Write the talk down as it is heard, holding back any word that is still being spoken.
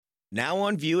Now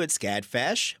on view at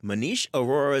SCADFash, Manish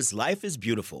Arora's Life is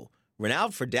Beautiful.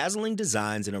 Renowned for dazzling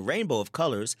designs in a rainbow of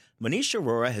colors, Manish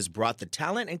Arora has brought the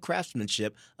talent and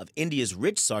craftsmanship of India's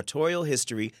rich sartorial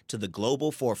history to the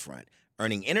global forefront,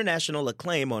 earning international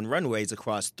acclaim on runways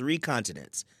across 3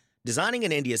 continents. Designing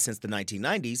in India since the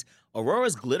 1990s,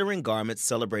 Aurora's glittering garments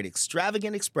celebrate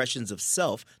extravagant expressions of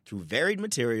self through varied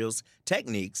materials,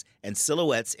 techniques, and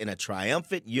silhouettes in a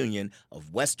triumphant union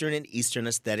of Western and Eastern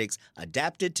aesthetics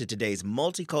adapted to today's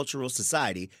multicultural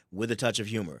society with a touch of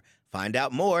humor. Find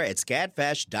out more at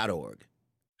scadfash.org.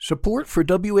 Support for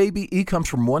WABE comes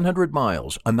from 100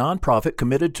 Miles, a nonprofit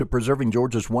committed to preserving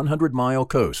Georgia's 100-mile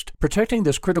coast. Protecting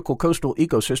this critical coastal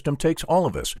ecosystem takes all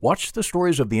of us. Watch the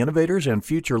stories of the innovators and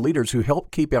future leaders who help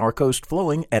keep our coast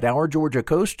flowing at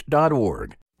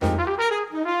ourgeorgiacoast.org.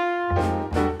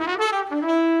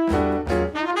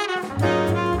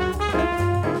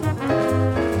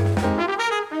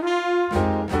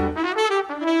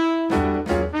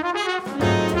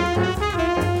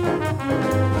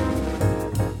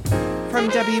 From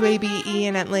WABE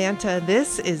in Atlanta,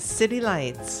 this is City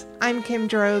Lights. I'm Kim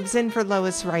Drobes, in for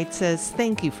Lois Reitzes.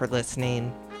 Thank you for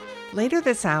listening. Later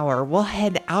this hour, we'll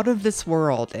head out of this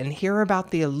world and hear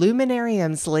about the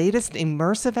Illuminarium's latest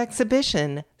immersive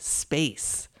exhibition,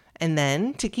 Space. And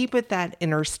then, to keep with that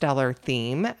interstellar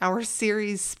theme, our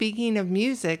series Speaking of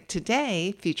Music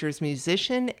today features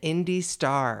musician Indy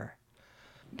Starr.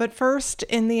 But first,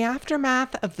 in the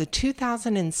aftermath of the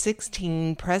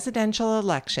 2016 presidential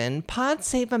election, Pod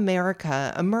Save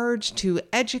America emerged to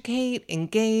educate,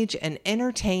 engage, and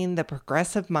entertain the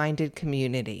progressive-minded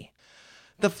community.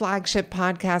 The flagship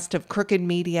podcast of Crooked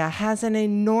Media has an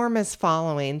enormous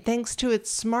following thanks to its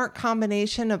smart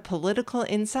combination of political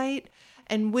insight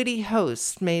and witty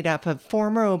hosts made up of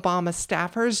former Obama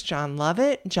staffers Jon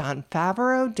Lovett, Jon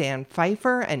Favreau, Dan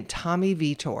Pfeiffer, and Tommy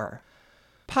Vitor.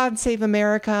 Pod Save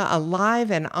America, alive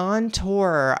and on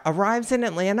tour, arrives in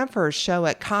Atlanta for a show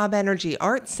at Cobb Energy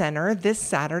Arts Center this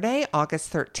Saturday,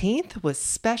 August 13th, with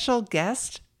special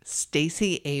guest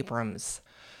Stacey Abrams.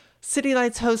 City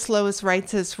Lights host Lois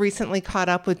Reitzes recently caught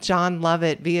up with Jon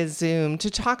Lovett via Zoom to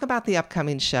talk about the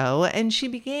upcoming show, and she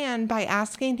began by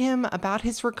asking him about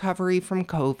his recovery from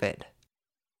COVID.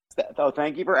 Oh,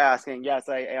 thank you for asking. Yes,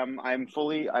 I am. I'm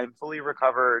fully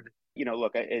recovered. You know,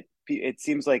 look, it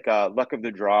seems like luck of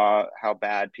the draw how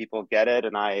bad people get it,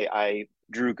 and I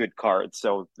drew good cards.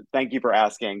 So thank you for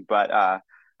asking. But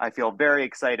I feel very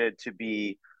excited to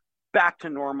be back to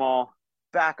normal,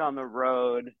 back on the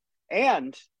road,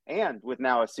 and with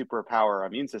now a superpower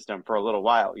immune system for a little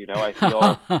while. You know,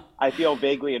 I feel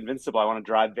vaguely invincible. I want to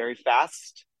drive very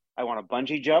fast. I want to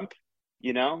bungee jump.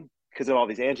 You know, because of all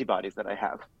these antibodies that I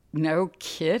have. No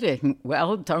kidding.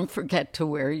 Well, don't forget to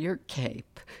wear your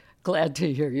cape. Glad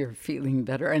to hear you're feeling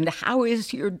better. And how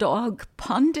is your dog,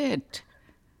 Pundit?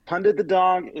 Pundit the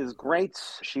dog is great.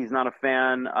 She's not a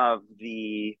fan of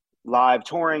the live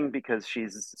touring because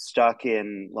she's stuck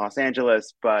in Los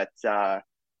Angeles. But I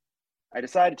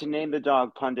decided to name the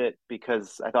dog Pundit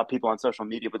because I thought people on social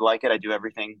media would like it. I do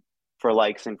everything for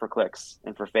likes and for clicks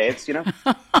and for faves, you know?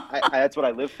 That's what I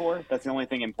live for. That's the only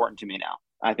thing important to me now.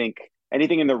 I think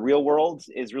anything in the real world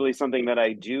is really something that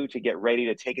I do to get ready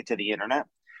to take it to the internet.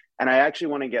 And I actually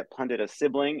want to get Pundit a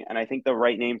sibling, and I think the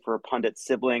right name for a Pundit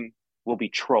sibling will be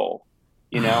Troll.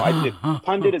 You know,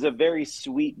 Pundit is a very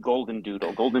sweet golden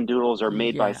doodle. Golden doodles are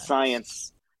made by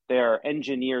science. They are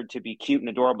engineered to be cute and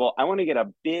adorable. I want to get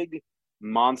a big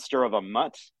monster of a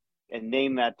mutt and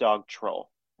name that dog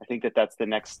Troll. I think that that's the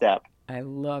next step. I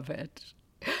love it.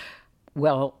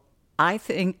 Well, I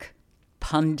think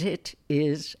Pundit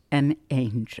is an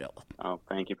angel. Oh,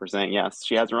 thank you for saying yes.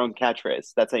 She has her own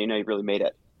catchphrase. That's how you know you've really made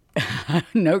it.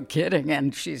 No kidding.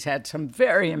 And she's had some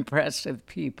very impressive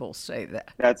people say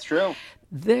that. That's true.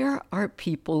 There are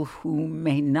people who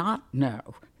may not know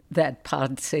that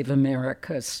Pod Save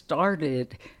America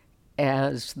started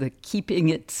as the Keeping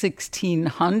It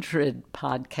 1600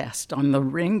 podcast on The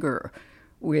Ringer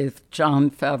with Jon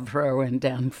Favreau and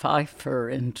Dan Pfeiffer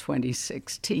in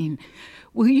 2016.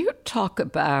 Will you talk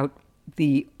about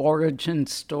the origin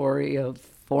story of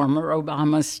former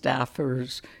Obama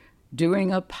staffers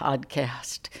doing a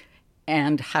podcast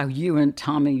and how you and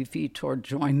Tommy Vitor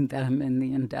joined them in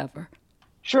the endeavor?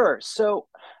 Sure. So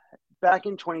back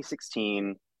in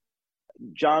 2016,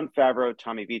 Jon Favreau,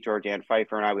 Tommy Vitor, Dan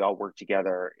Pfeiffer, and we all worked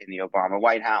together in the Obama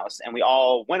White House, and we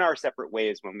all went our separate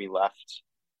ways when we left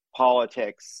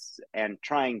politics and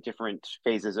trying different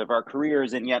phases of our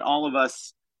careers. And yet all of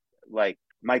us, like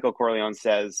Michael Corleone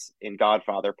says in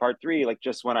Godfather Part 3, like,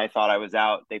 just when I thought I was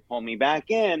out, they pulled me back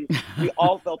in. We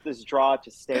all felt this draw to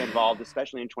stay involved,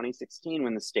 especially in 2016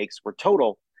 when the stakes were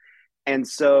total. And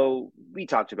so we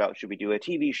talked about, should we do a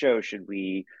TV show?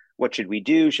 What should we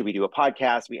do? Should we do a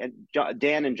podcast?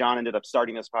 Dan and John ended up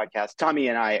starting this podcast. Tommy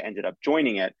and I ended up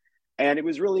joining it. And it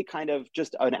was really kind of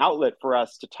just an outlet for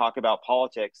us to talk about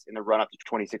politics in the run up to the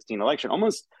 2016 election,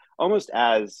 almost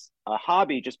as a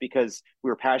hobby, just because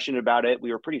we were passionate about it.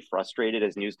 We were pretty frustrated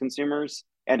as news consumers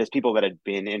and as people that had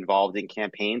been involved in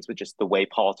campaigns with just the way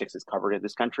politics is covered in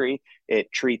this country.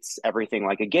 It treats everything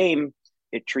like a game.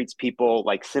 It treats people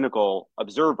like cynical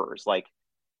observers, like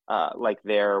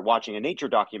they're watching a nature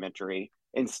documentary,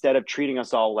 instead of treating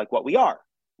us all like what we are,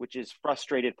 which is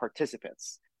frustrated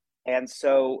participants. And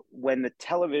so when the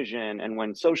television and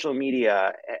when social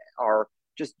media are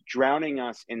just drowning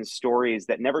us in stories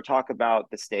that never talk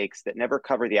about the stakes, that never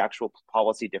cover the actual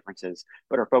policy differences,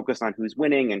 but are focused on who's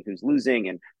winning and who's losing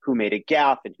and who made a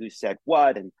gaffe and who said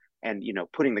what, and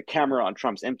putting the camera on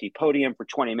Trump's empty podium for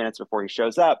 20 minutes before he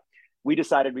shows up, we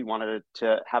decided we wanted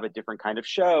to have a different kind of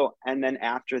show. And then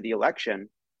after the election,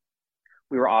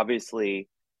 we were obviously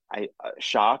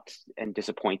shocked and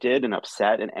disappointed and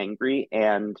upset and angry.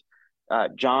 And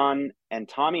John and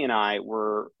Tommy and I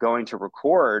were going to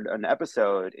record an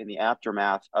episode in the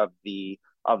aftermath of the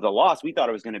loss. We thought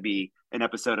it was going to be an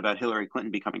episode about Hillary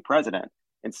Clinton becoming president.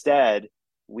 Instead,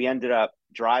 we ended up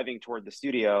driving toward the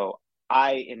studio.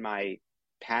 I, in my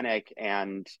panic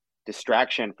and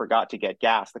distraction, forgot to get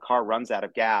gas. The car runs out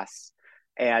of gas.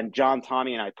 And John,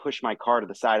 Tommy, and I pushed my car to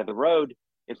the side of the road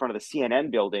in front of the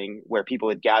CNN building where people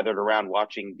had gathered around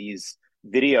watching these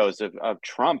videos of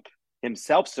Trump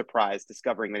himself surprised,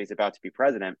 discovering that he's about to be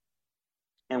president.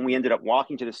 And we ended up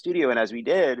walking to the studio. And as we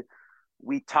did,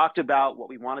 we talked about what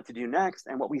we wanted to do next.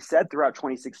 And what we said throughout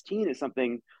 2016 is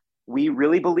something we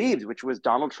really believed, which was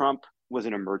Donald Trump was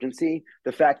an emergency.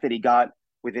 The fact that he got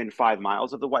within 5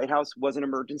 miles of the White House was an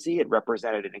emergency. It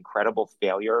represented an incredible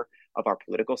failure of our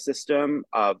political system,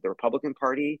 of the Republican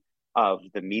Party, of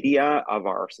the media, of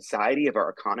our society, of our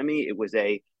economy. It was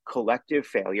a collective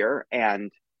failure.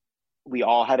 And we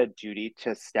all had a duty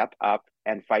to step up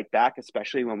and fight back,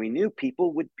 especially when we knew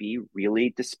people would be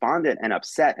really despondent and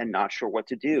upset and not sure what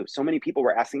to do. So many people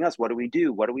were asking us, what do we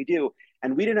do? What do we do?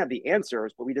 And we didn't have the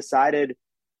answers, but we decided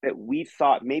that we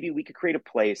thought maybe we could create a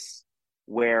place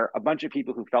where a bunch of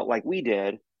people who felt like we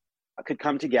did could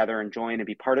come together and join and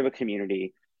be part of a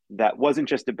community that wasn't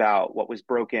just about what was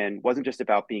broken, wasn't just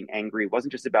about being angry,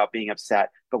 wasn't just about being upset,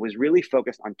 but was really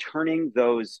focused on turning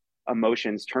those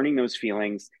emotions, turning those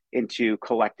feelings into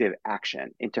collective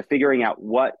action, into figuring out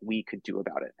what we could do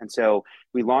about it. And so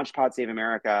we launched Pod Save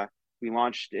America. We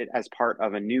launched it as part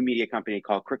of a new media company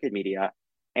called Crooked Media.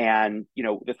 And,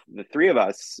 the three of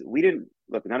us, we don't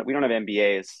have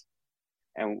MBAs,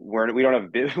 and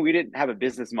we didn't have a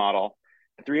business model.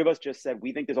 The three of us just said,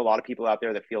 we think there's a lot of people out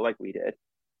there that feel like we did.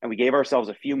 And we gave ourselves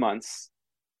a few months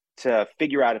to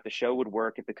figure out if the show would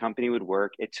work, if the company would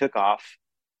work. It took off.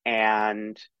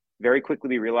 And very quickly,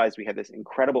 we realized we had this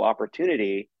incredible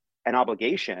opportunity and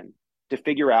obligation to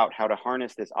figure out how to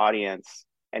harness this audience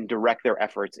and direct their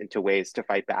efforts into ways to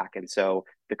fight back. And so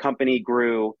the company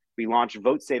grew. We launched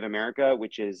Vote Save America,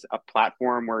 which is a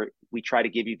platform where we try to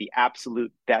give you the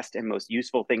absolute best and most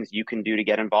useful things you can do to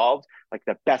get involved, like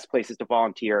the best places to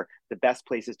volunteer, the best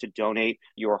places to donate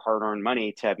your hard-earned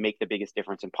money to make the biggest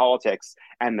difference in politics,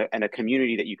 and a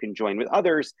community that you can join with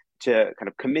others to kind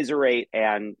of commiserate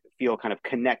and feel kind of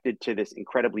connected to this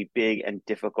incredibly big and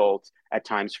difficult, at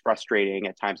times frustrating,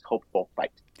 at times hopeful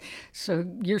fight. So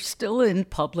you're still in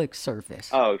public service.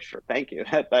 Oh, sure. Thank you.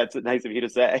 That's nice of you to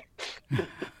say.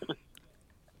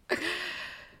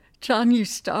 John, you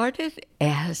started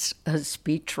as a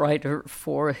speechwriter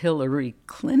for Hillary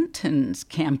Clinton's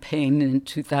campaign in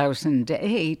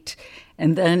 2008,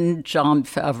 and then Jon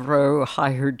Favreau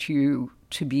hired you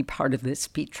to be part of the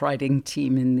speechwriting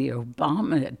team in the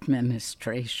Obama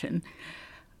administration.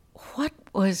 What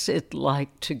was it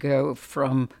like to go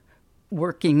from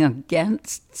working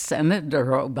against Senator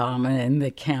Obama in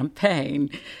the campaign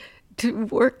to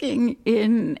working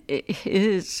in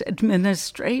his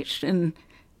administration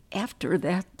after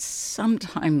that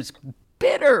sometimes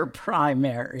bitter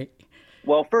primary?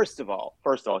 Well, first of all,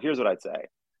 here's what I'd say.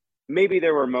 Maybe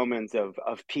there were moments of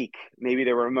peak. Maybe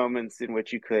there were moments in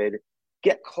which you could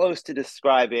get close to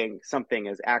describing something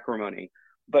as acrimony.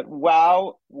 But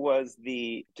wow, was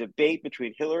the debate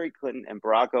between Hillary Clinton and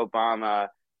Barack Obama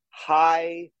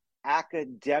high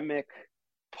academic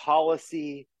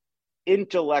policy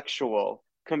intellectual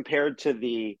compared to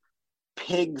the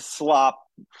pig slop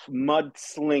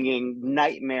mudslinging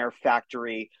nightmare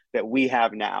factory that we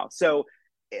have now. So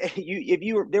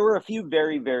there were a few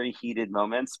very, very heated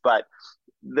moments, but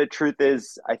the truth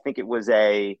is, I think it was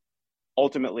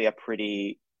ultimately a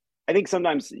pretty I think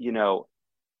sometimes,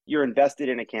 you're invested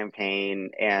in a campaign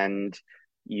and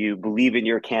you believe in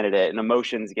your candidate and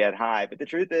emotions get high. But the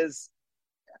truth is,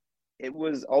 it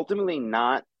was ultimately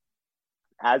not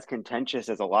as contentious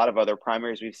as a lot of other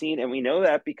primaries we've seen. And we know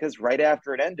that because right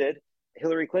after it ended,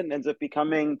 Hillary Clinton ends up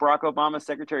becoming Barack Obama's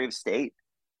Secretary of State.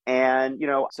 And,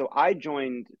 so I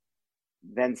joined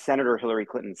then Senator Hillary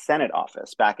Clinton's Senate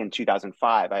office back in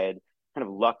 2005. I had kind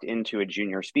of lucked into a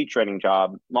junior speechwriting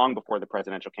job long before the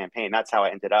presidential campaign. That's how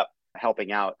I ended up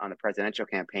helping out on the presidential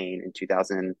campaign in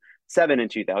 2007 and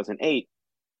 2008.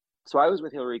 So I was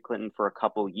with Hillary Clinton for a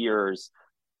couple years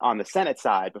on the Senate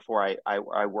side before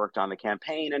I worked on the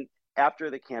campaign. And after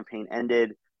the campaign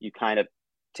ended, you kind of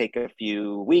take a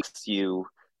few weeks. You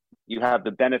have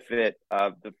the benefit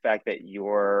of the fact that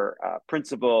your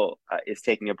principal is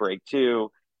taking a break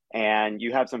too, and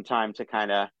you have some time to kind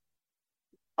of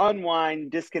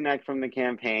unwind, disconnect from the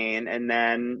campaign, and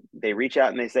then they reach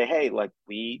out and they say, "Hey, like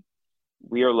we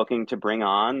are looking to bring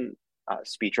on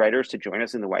speechwriters to join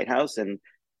us in the White House." And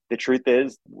the truth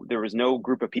is, there was no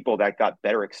group of people that got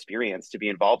better experience to be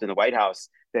involved in the White House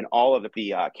than all of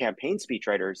the campaign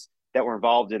speechwriters that were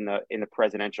involved in the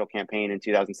presidential campaign in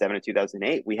 2007 and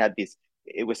 2008. We had these.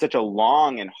 It was such a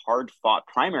long and hard fought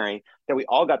primary that we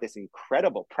all got this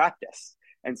incredible practice.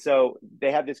 And so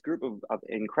they have this group of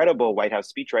incredible White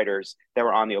House speechwriters that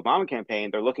were on the Obama campaign.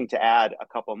 They're looking to add a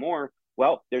couple more.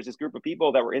 Well, there's this group of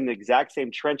people that were in the exact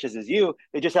same trenches as you.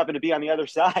 They just happen to be on the other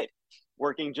side,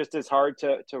 working just as hard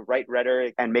to write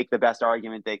rhetoric and make the best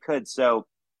argument they could. So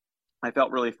I felt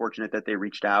really fortunate that they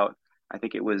reached out. I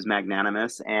think it was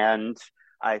magnanimous, and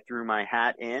I threw my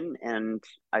hat in, and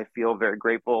I feel very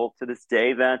grateful to this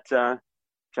day that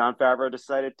Jon Favreau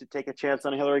decided to take a chance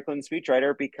on a Hillary Clinton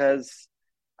speechwriter, because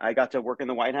I got to work in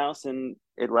the White House and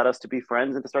it led us to be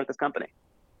friends and to start this company.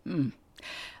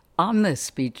 On the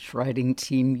speechwriting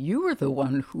team, you were the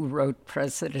one who wrote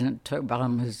President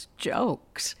Obama's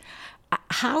jokes.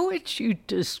 How would you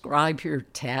describe your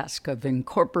task of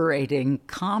incorporating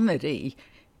comedy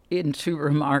into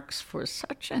remarks for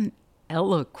such an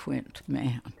eloquent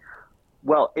man?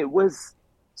 Well, it was,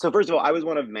 so first of all, I was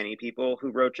one of many people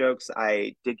who wrote jokes.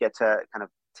 I did get to kind of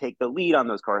take the lead on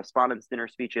those correspondence dinner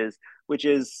speeches, which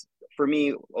is, for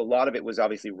me, a lot of it was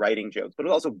obviously writing jokes, but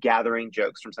also gathering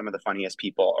jokes from some of the funniest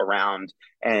people around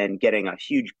and getting a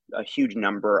huge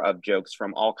number of jokes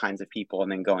from all kinds of people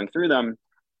and then going through them.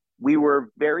 We were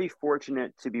very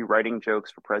fortunate to be writing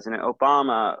jokes for President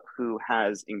Obama, who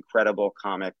has incredible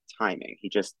comic timing. He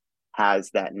just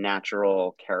has that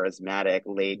natural, charismatic,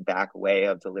 laid-back way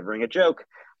of delivering a joke.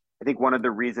 I think one of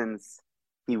the reasons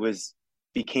he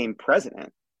became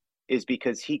president is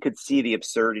because he could see the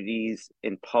absurdities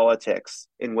in politics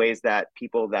in ways that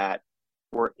people that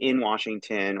were in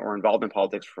Washington or involved in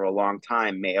politics for a long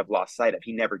time may have lost sight of.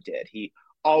 He never did. He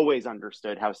always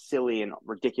understood how silly and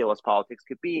ridiculous politics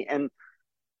could be. And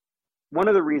one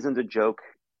of the reasons a joke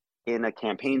in a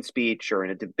campaign speech or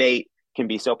in a debate can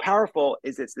be so powerful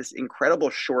is it's this incredible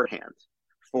shorthand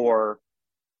for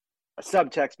a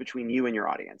subtext between you and your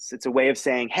audience. It's a way of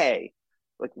saying, hey,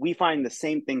 like, we find the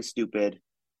same things stupid.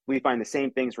 We find the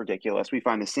same things ridiculous. We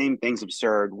find the same things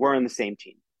absurd. We're on the same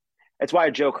team. It's why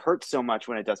a joke hurts so much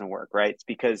when it doesn't work, right? It's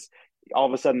because all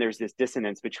of a sudden there's this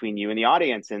dissonance between you and the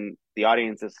audience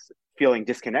is feeling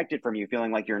disconnected from you,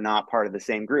 feeling like you're not part of the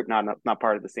same group, not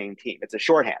part of the same team. It's a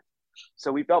shorthand.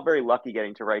 So we felt very lucky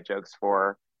getting to write jokes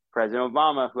for President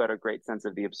Obama, who had a great sense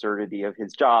of the absurdity of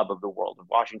his job, of the world of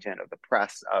Washington, of the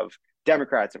press, of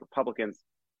Democrats, of Republicans.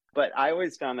 But I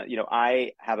always found that,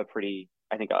 I have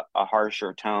a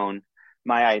harsher tone.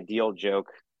 My ideal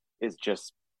joke is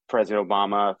just President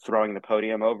Obama throwing the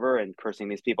podium over and cursing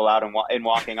these people out and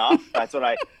walking off.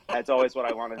 That's always what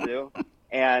I want to do.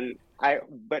 And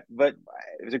but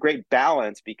it was a great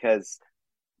balance, because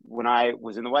when I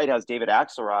was in the White House, David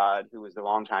Axelrod, who was the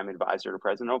longtime advisor to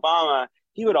President Obama,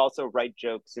 he would also write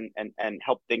jokes and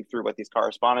help think through what these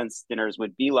correspondence dinners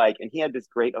would be like. And he had this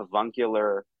great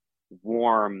avuncular,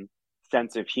 warm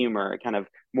sense of humor, kind of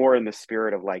more in the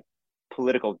spirit of like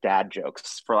political dad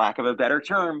jokes, for lack of a better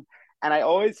term. And I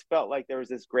always felt like there was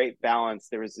this great balance.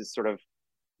 There was this sort of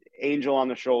angel on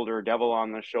the shoulder, devil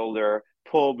on the shoulder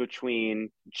pull between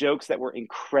jokes that were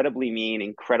incredibly mean,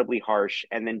 incredibly harsh,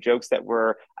 and then jokes that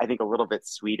were, I think, a little bit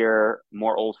sweeter,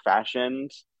 more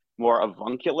old-fashioned, more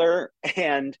avuncular.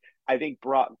 And I think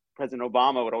President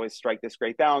Obama would always strike this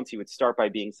great balance. He would start by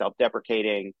being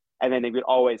self-deprecating, and then they would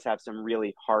always have some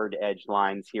really hard-edged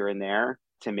lines here and there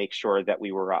to make sure that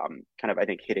we were kind of, I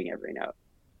think, hitting every note.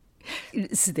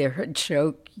 Is there a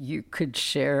joke you could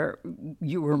share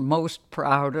you were most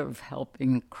proud of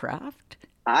helping craft?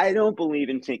 I don't believe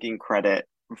in taking credit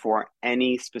for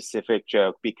any specific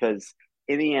joke, because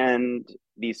in the end,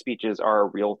 these speeches are a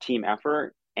real team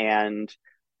effort. And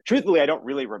truthfully, I don't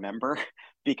really remember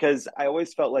because I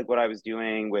always felt like what I was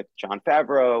doing with Jon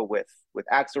Favreau, with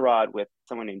Axelrod, with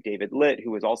someone named David Litt,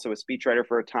 who was also a speechwriter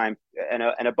for a time, and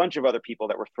a bunch of other people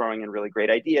that were throwing in really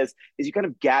great ideas, is you kind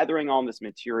of gathering all this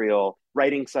material,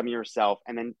 writing some yourself,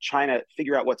 and then trying to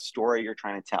figure out what story you're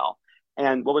trying to tell.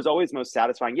 And what was always most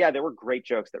satisfying, yeah, there were great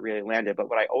jokes that really landed, but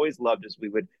what I always loved is we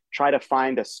would try to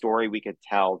find a story we could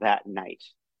tell that night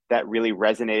that really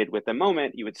resonated with the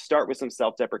moment. You would start with some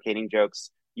self-deprecating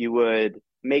jokes, you would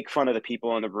make fun of the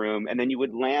people in the room, and then you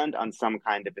would land on some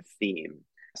kind of a theme.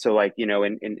 So like, you know,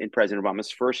 in President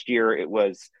Obama's first year, it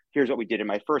was, here's what we did in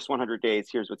my first 100 days,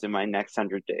 here's what's in my next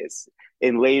 100 days.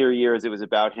 In later years, it was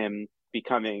about him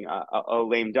becoming a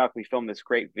lame duck. We filmed this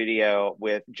great video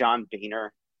with John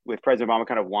Boehner, with President Obama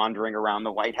kind of wandering around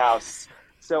the White House.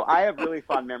 So I have really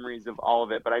fond memories of all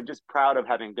of it, but I'm just proud of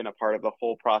having been a part of the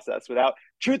whole process. Without,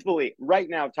 truthfully, right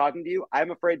now talking to you, I'm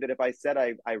afraid that if I said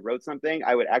I wrote something,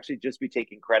 I would actually just be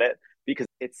taking credit, because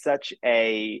it's such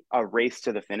a race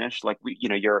to the finish. Like,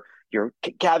 you're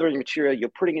gathering material, you're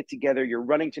putting it together, you're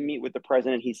running to meet with the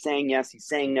president. He's saying yes, he's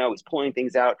saying no, he's pulling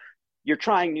things out. You're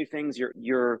trying new things,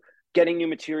 you're getting new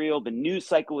material, the news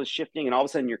cycle is shifting, and all of a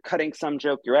sudden you're cutting some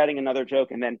joke, you're adding another joke,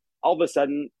 and then all of a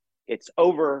sudden it's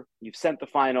over, you've sent the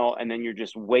final, and then you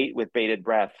just wait with bated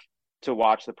breath to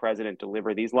watch the president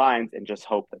deliver these lines and just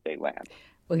hope that they land.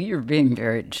 Well, you're being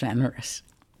very generous.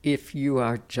 If you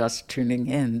are just tuning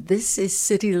in, this is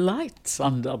City Lights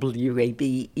on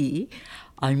WABE.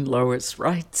 I'm Lois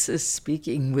Reitzes,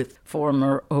 speaking with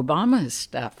former Obama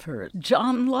staffer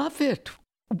Jon Lovett.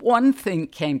 One thing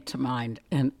came to mind,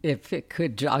 and if it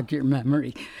could jog your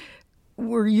memory,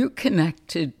 were you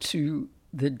connected to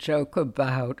the joke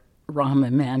about Rahm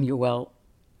Emanuel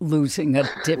losing a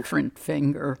different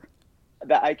finger?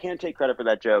 I can't take credit for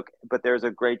that joke, but there's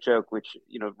a great joke which,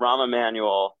 Rahm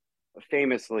Emanuel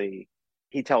famously,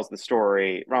 he tells the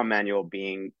story, Rahm Emanuel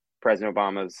being President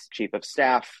Obama's chief of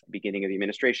staff, beginning of the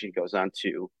administration, he goes on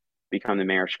to become the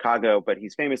mayor of Chicago, but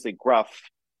he's famously gruff,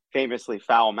 famously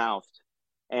foul-mouthed,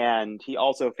 and he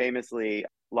also famously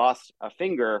lost a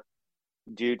finger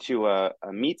due to a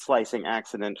meat slicing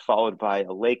accident followed by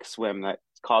a lake swim that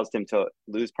caused him to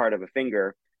lose part of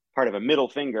a middle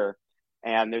finger.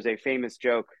 And there's a famous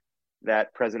joke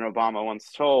that President Obama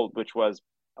once told, which was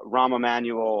Rahm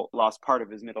Emanuel lost part of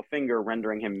his middle finger,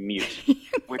 rendering him mute,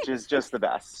 which is just the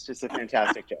best. It's just a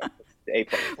fantastic joke. A+,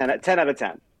 10 out of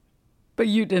 10. But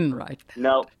you didn't write that.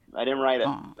 No, I didn't write it.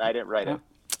 Oh. I didn't write it.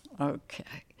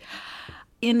 Okay.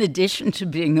 In addition to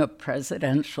being a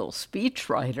presidential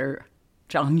speechwriter,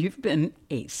 Jon, you've been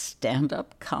a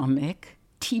stand-up comic,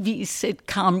 TV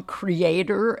sitcom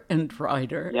creator and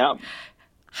writer. Yeah.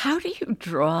 How do you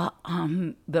draw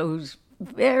on those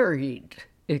varied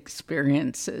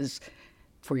experiences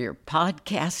for your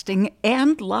podcasting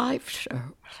and live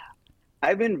shows?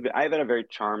 I've had a very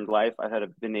charmed life.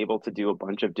 Been able to do a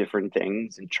bunch of different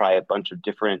things and try a bunch of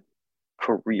different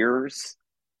careers.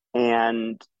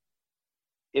 And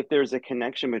if there's a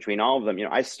connection between all of them,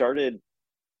 I started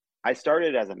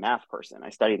as a math person.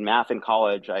 I studied math in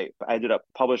college. I ended up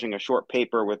publishing a short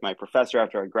paper with my professor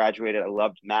after I graduated. I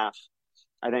loved math.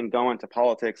 I then go into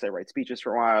politics. I write speeches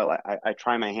for a while. I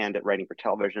try my hand at writing for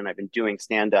television. I've been doing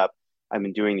stand-up. I've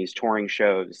been doing these touring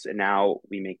shows, and now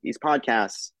we make these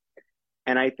podcasts.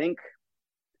 And I think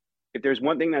if there's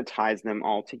one thing that ties them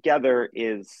all together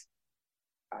is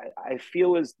I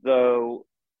feel as though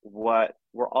what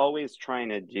we're always trying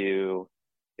to do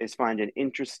is find an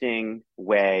interesting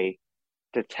way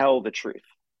to tell the truth,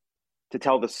 to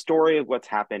tell the story of what's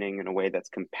happening in a way that's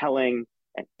compelling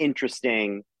and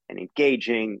interesting and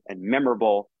engaging and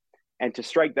memorable, and to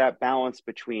strike that balance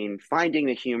between finding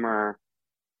the humor,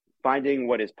 finding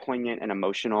what is poignant and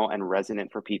emotional and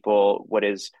resonant for people, what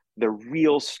is the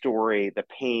real story, the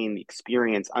pain, the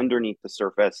experience underneath the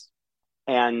surface,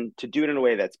 and to do it in a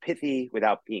way that's pithy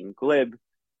without being glib,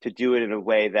 to do it in a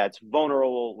way that's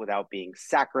vulnerable without being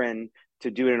saccharine,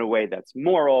 to do it in a way that's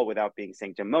moral without being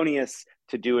sanctimonious,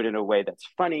 to do it in a way that's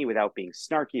funny without being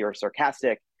snarky or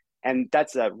sarcastic. And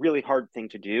that's a really hard thing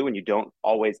to do, and you don't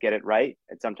always get it right,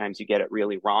 and sometimes you get it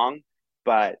really wrong.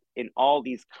 But in all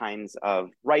these kinds of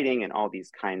writing and all these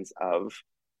kinds of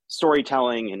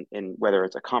storytelling, and whether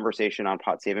it's a conversation on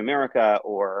Pod Save America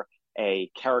or a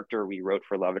character we wrote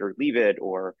for Love It or Leave It,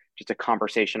 or just a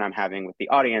conversation I'm having with the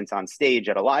audience on stage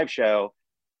at a live show,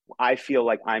 I feel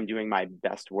like I'm doing my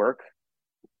best work.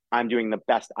 I'm doing the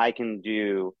best I can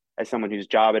do as someone whose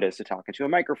job it is to talk into a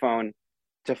microphone.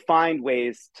 to find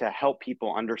ways to help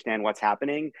people understand what's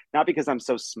happening, not because I'm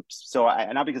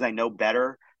not because I know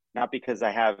better, not because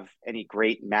I have any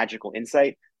great magical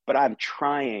insight, but I'm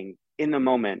trying in the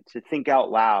moment to think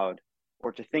out loud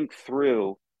or to think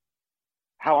through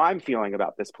how I'm feeling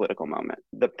about this political moment,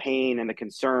 the pain and the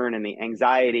concern and the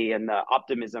anxiety and the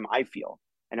optimism I feel.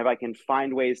 And if I can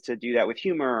find ways to do that with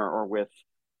humor or with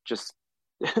just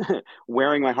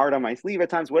wearing my heart on my sleeve at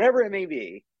times, whatever it may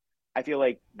be, I feel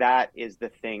like that is the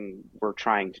thing we're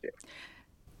trying to do.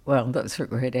 Well, those are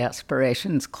great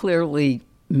aspirations. Clearly,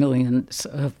 millions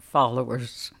of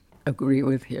followers agree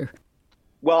with you.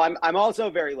 Well, I'm also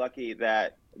very lucky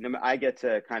that I get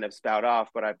to kind of spout off,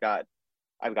 but I've got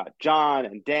John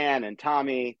and Dan and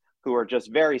Tommy who are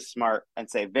just very smart and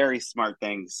say very smart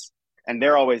things, and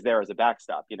they're always there as a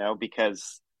backstop,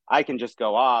 because I can just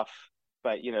go off.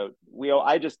 But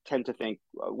I just tend to think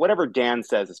whatever Dan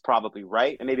says is probably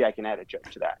right, and maybe I can add a joke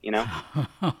to that.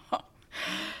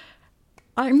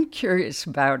 I'm curious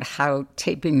about how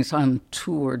tapings on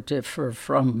tour differ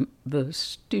from the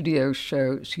studio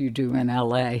shows you do in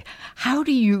LA. How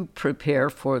do you prepare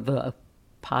for the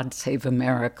Pod Save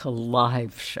America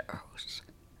live shows?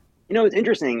 It's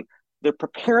interesting. The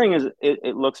preparing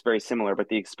it looks very similar, but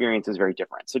the experience is very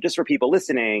different. So just for people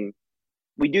listening,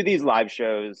 we do these live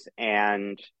shows,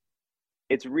 and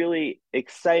it's really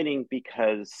exciting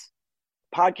because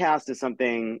podcast is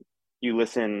something you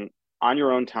listen on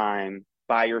your own time,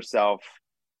 by yourself,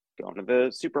 going to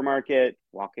the supermarket,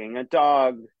 walking a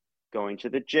dog, going to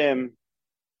the gym,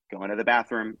 going to the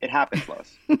bathroom. It happens,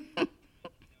 Lois. All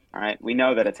right. We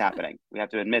know that it's happening. We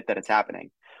have to admit that it's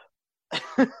happening.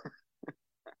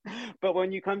 But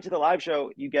when you come to the live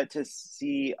show, you get to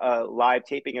see a live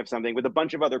taping of something with a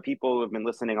bunch of other people who have been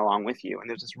listening along with you. And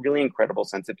there's this really incredible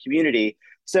sense of community.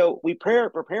 So we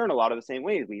prepare in a lot of the same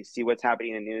ways. We see what's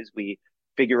happening in the news. We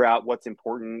figure out what's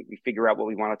important. We figure out what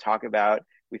we want to talk about.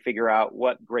 We figure out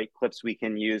what great clips we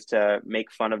can use to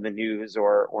make fun of the news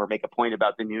or make a point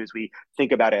about the news. We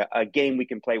think about a game we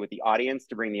can play with the audience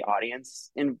to bring the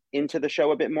audience into the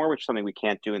show a bit more, which is something we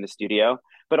can't do in the studio.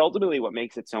 But ultimately, what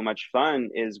makes it so much fun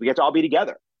is we get to all be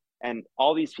together. And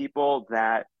all these people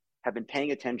that have been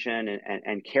paying attention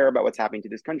and care about what's happening to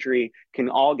this country can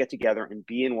all get together and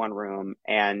be in one room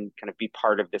and kind of be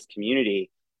part of this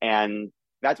community. And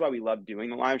that's why we love doing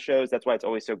the live shows. That's why it's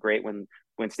always so great when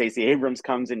Stacey Abrams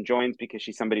comes and joins, because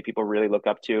she's somebody people really look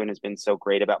up to and has been so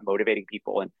great about motivating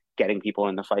people and getting people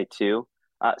in the fight too.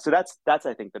 So that's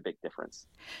I think the big difference.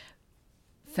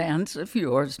 Fans of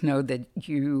yours know that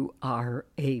you are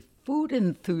a food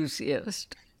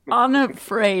enthusiast,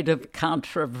 unafraid of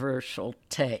controversial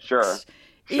takes. Sure.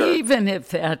 Even if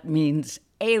that means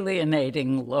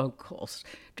alienating locals.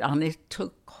 Johnny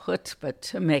took chutzpah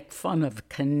to make fun of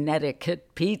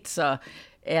Connecticut pizza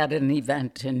at an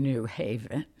event in New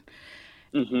Haven.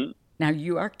 Mm-hmm. Now,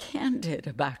 you are candid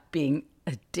about being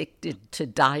addicted to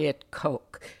Diet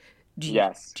Coke.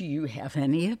 Yes. Do you have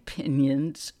any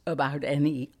opinions about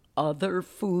any other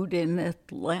food in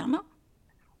Atlanta?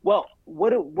 Well, what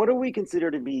do we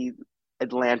consider to be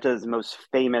Atlanta's most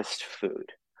famous food?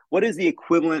 What is the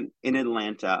equivalent in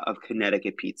Atlanta of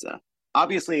Connecticut pizza?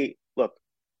 Obviously, look,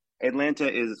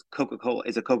 Atlanta is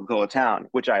a Coca-Cola town,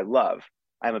 which I love.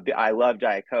 I love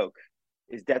Diet Coke.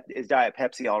 Is Diet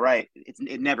Pepsi all right?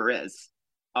 It never is.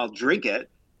 I'll drink it,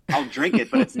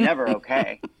 but it's never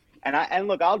okay. And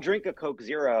look, I'll drink a Coke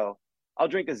Zero. I'll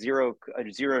drink a zero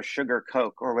sugar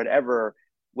Coke or whatever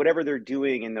they're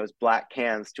doing in those black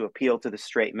cans to appeal to the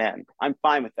straight men. I'm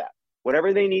fine with that.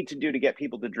 Whatever they need to do to get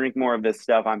people to drink more of this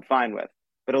stuff, I'm fine with.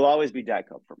 But it'll always be Diet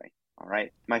Coke for me. All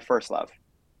right? My first love.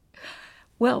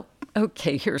 Well,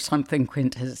 okay, here's something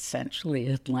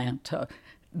quintessentially Atlanta.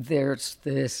 There's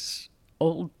this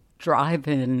old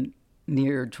drive-in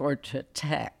near Georgia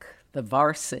Tech, the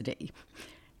Varsity.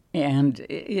 And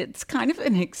it's kind of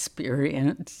an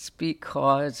experience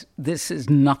because this is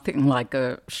nothing like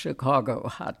a Chicago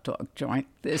hot dog joint.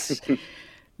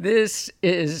 This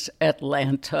is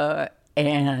Atlanta,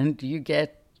 and you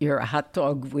get your hot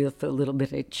dog with a little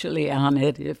bit of chili on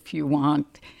it if you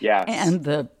want. Yes. And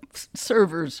the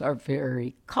servers are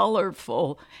very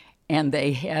colorful, and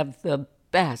they have the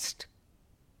best,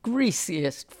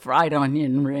 greasiest fried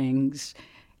onion rings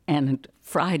and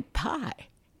fried pie.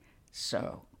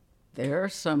 So there are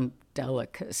some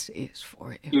delicacies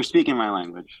for you. You're speaking my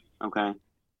language, okay?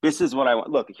 This is what I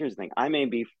want. Look, here's the thing. I may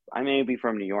be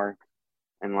from New York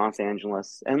and Los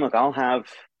Angeles, and look, I'll have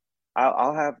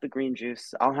the green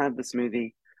juice, I'll have the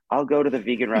smoothie, I'll go to the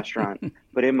vegan restaurant,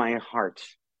 but in my heart,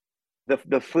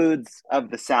 the foods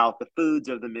of the South, the foods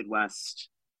of the Midwest,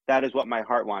 that is what my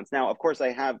heart wants. Now, of course,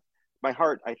 I have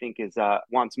I think is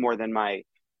wants more than my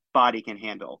body can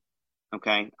handle.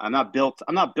 Okay. I'm not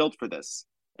built for this,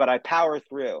 but I power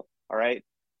through. All right.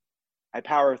 I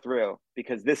power through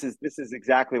because this is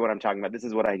exactly what I'm talking about. This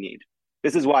is what I need.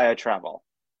 This is why I travel.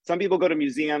 Some people go to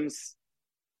museums.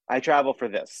 I travel for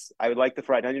this. I would like the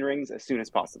fried onion rings as soon as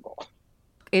possible.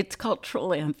 It's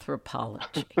cultural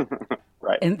anthropology.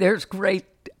 Right. And there's great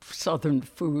Southern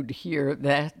food here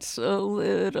that's a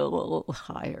little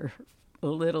higher, a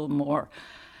little more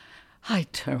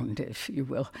high-toned, if you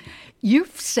will.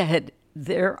 You've said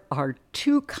there are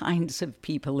two kinds of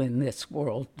people in this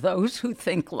world: those who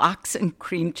think lox and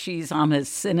cream cheese on a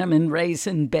cinnamon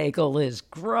raisin bagel is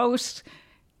gross,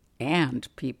 and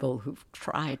people who've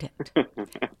tried it.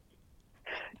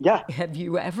 Yeah. Have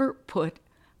you ever put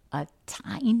a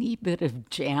tiny bit of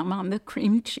jam on the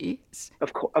cream cheese?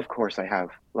 Of course I have,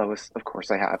 Lois. Of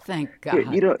course I have. Thank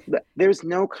God. You know, there's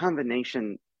no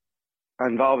combination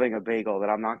involving a bagel that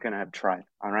I'm not going to have tried.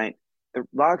 All right. The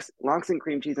lox and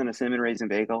cream cheese on a cinnamon raisin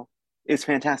bagel is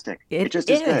fantastic. It just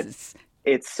is good.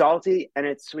 It's salty and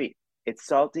it's sweet. It's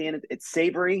salty and it's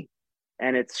savory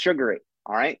and it's sugary.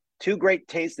 All right. Two great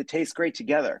tastes that taste great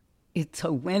together. It's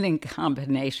a winning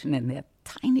combination, and that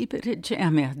tiny bit of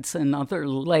jam adds another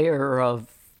layer of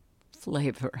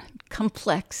flavor and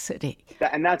complexity.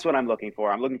 And that's what I'm looking for.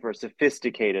 I'm looking for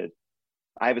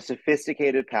I have a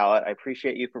sophisticated palate. I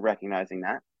appreciate you for recognizing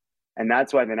that. And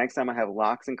that's why the next time I have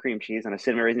lox and cream cheese on a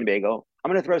cinnamon raisin bagel,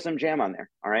 I'm going to throw some jam on there.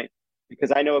 All right.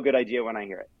 Because I know a good idea when I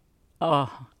hear it.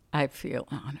 Oh, I feel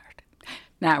honored.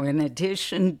 Now, in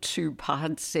addition to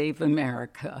Pod Save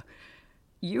America,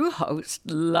 you host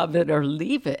Love It or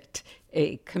Leave It,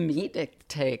 a comedic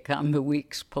take on the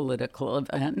week's political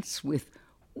events with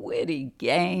witty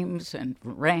games and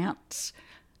rants.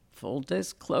 Full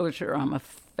disclosure, I'm a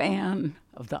fan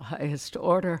of the highest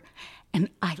order, and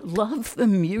I love the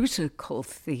musical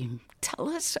theme. Tell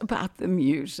us about the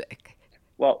music.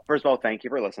 Well, first of all, thank you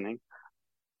for listening.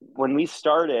 When we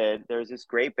started, there was this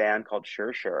great band called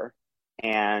Sure Sure,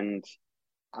 and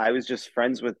I was just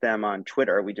friends with them on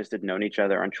Twitter. We just had known each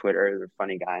other on Twitter. They're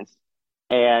funny guys.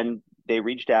 And they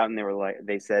reached out and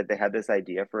they said they had this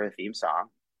idea for a theme song.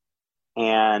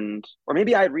 Or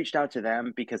maybe I had reached out to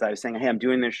them because I was saying, hey, I'm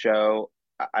doing this show.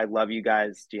 I love you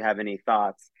guys. Do you have any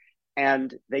thoughts?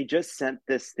 And they just sent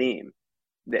this theme.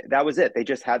 That was it. They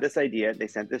just had this idea. They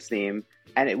sent this theme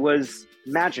and it was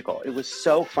magical. It was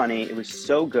so funny. It was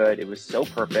so good. It was so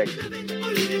perfect.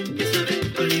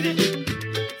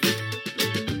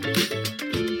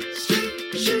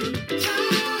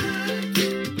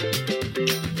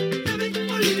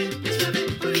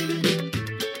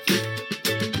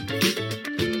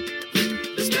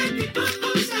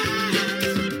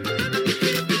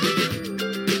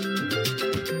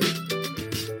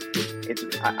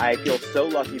 I feel so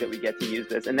lucky that we get to use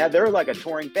this. And now they're like a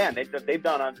touring band. They've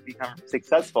gone on to become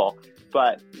successful,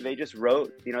 but they just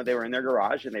wrote, they were in their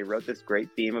garage and they wrote this great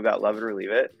theme about Love It or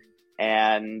Leave It.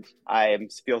 And I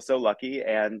feel so lucky,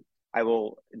 and I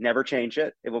will never change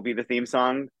it. It will be the theme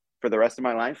song for the rest of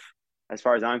my life, as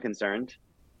far as I'm concerned.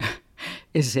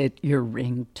 Is it your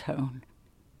ringtone?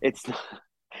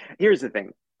 Here's the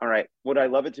thing. All right. Would I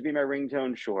love it to be my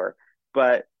ringtone? Sure.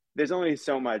 But there's only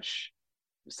so much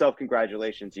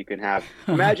self-congratulations you can have.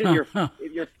 Imagine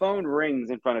your phone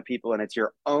rings in front of people and it's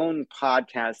your own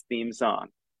podcast theme song.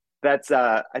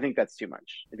 I think that's too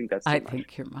much. I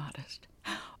think you're modest.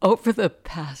 Over the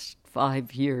past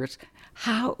 5 years,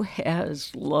 how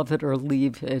has Love It or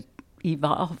Leave It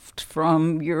evolved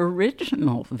from your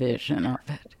original vision of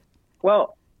it?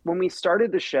 Well, when we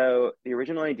started the show, the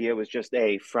original idea was just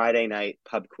a Friday night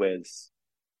pub quiz,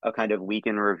 a kind of week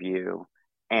in review.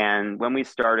 And when we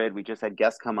started, we just had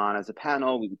guests come on as a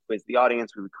panel. We would quiz the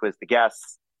audience. We would quiz the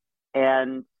guests.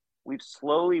 And we've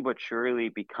slowly but surely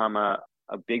become a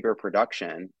bigger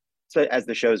production. So as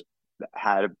the show's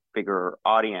had a bigger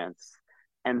audience.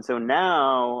 And so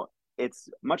now it's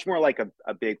much more like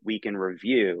a big week in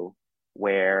review,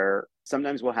 where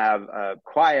sometimes we'll have a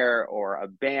choir or a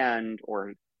band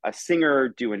or a singer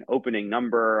do an opening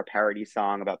number, a parody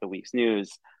song about the week's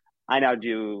news. I now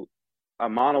do a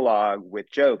monologue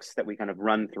with jokes that we kind of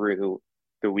run through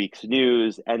the week's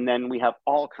news. And then we have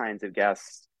all kinds of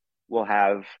guests. We'll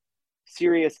have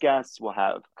serious guests, we'll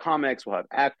have comics, we'll have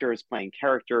actors playing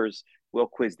characters, we'll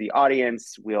quiz the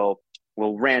audience, we'll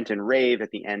rant and rave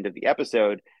at the end of the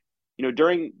episode.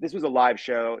 This was a live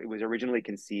show. It was originally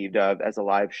conceived of as a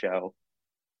live show.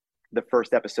 The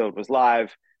first episode was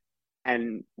live,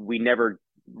 and we never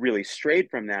really strayed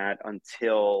from that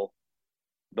until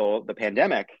the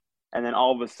pandemic. And then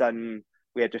all of a sudden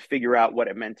we had to figure out what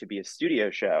it meant to be a studio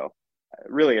show,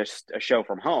 really a show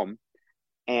from home.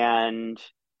 And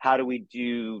how do we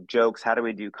do jokes? How do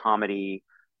we do comedy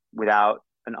without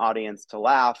an audience to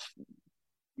laugh?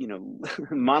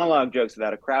 Monologue jokes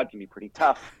without a crowd can be pretty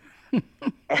tough.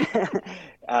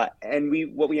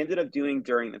 And what we ended up doing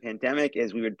during the pandemic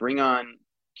is we would bring on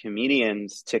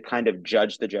comedians to kind of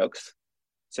judge the jokes.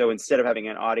 So instead of having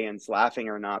an audience laughing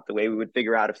or not, the way we would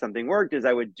figure out if something worked is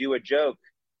I would do a joke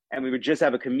and we would just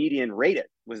have a comedian rate it.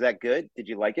 Was that good? Did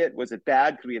you like it? Was it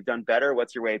bad? Could we have done better?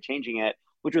 What's your way of changing it?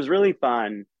 Which was really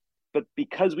fun. But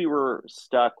because we were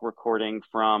stuck recording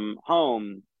from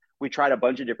home, we tried a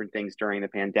bunch of different things during the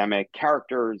pandemic,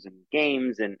 characters and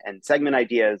games and segment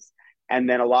ideas. And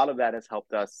then a lot of that has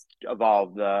helped us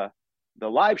evolve the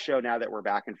live show now that we're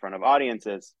back in front of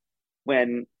audiences.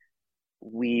 When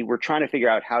we were trying to figure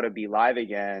out how to be live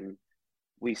again,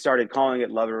 we started calling it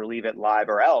Love It or Leave It Live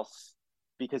or Else,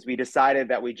 because we decided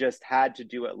that we just had to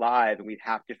do it live and we'd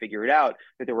have to figure it out.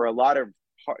 But there were a lot of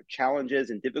challenges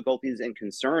and difficulties and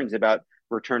concerns about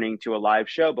returning to a live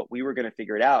show, but we were going to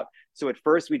figure it out. So at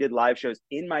first we did live shows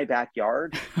in my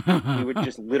backyard. We would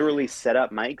just literally set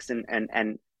up mics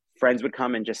and friends would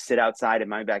come and just sit outside in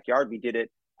my backyard. We did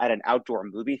it at an outdoor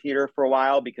movie theater for a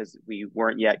while because we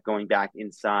weren't yet going back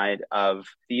inside of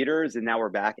theaters. And now we're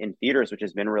back in theaters, which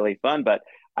has been really fun. But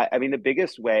I mean, the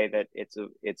biggest way that it's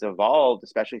evolved,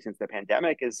 especially since the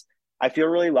pandemic, is I feel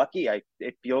really lucky.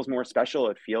 It feels more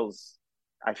special.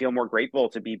 I feel more grateful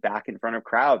to be back in front of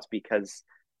crowds because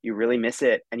you really miss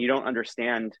it and you don't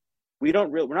understand. We're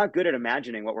not good at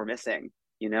imagining what we're missing.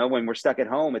 When we're stuck at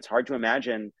home, it's hard to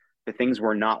imagine the things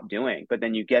we're not doing, but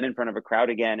then you get in front of a crowd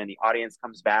again and the audience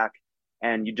comes back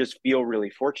and you just feel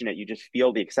really fortunate. You just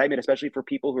feel the excitement, especially for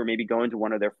people who are maybe going to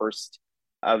one of their first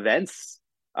events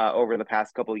over the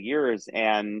past couple of years.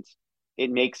 And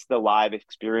it makes the live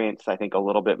experience, I think, a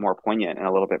little bit more poignant and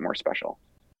a little bit more special.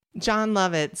 Jon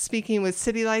Lovett speaking with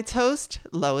City Lights host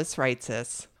Lois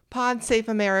Reitzes. Pod Save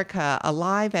America,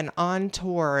 alive and on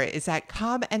tour, is at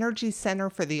Cobb Energy Center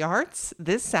for the Arts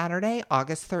this Saturday,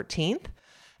 August 13th.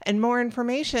 And more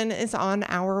information is on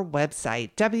our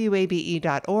website,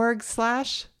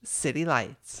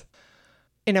 wabe.org/citylights.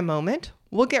 In a moment,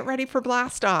 we'll get ready for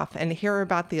Blast Off and hear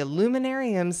about the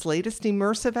Illuminarium's latest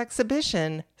immersive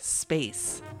exhibition,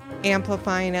 Space.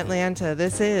 Amplifying Atlanta,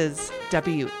 this is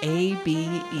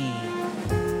WABE.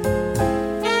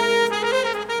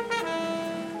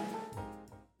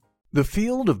 The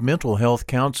field of mental health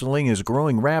counseling is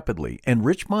growing rapidly, and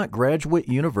Richmont Graduate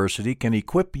University can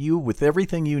equip you with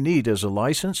everything you need as a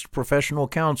licensed professional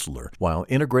counselor while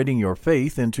integrating your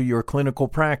faith into your clinical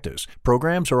practice.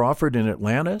 Programs are offered in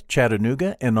Atlanta,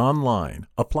 Chattanooga, and online.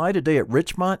 Apply today at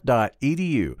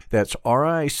richmont.edu. That's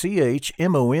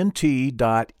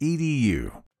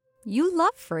RICHMONT.edu. You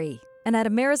love free, and at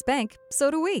Ameris Bank,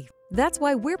 so do we. That's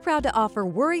why we're proud to offer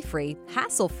worry-free,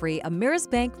 hassle-free Ameris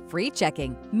Bank free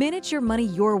checking. Manage your money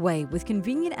your way with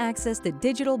convenient access to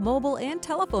digital, mobile, and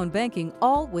telephone banking,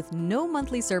 all with no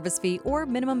monthly service fee or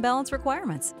minimum balance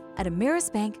requirements. At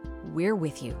Ameris Bank, we're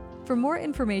with you. For more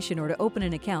information or to open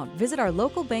an account, visit our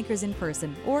local bankers in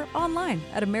person or online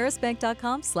at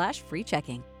amerisbank.com/free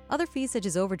checking. Other fees such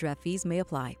as overdraft fees may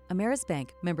apply. Ameris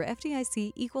Bank, member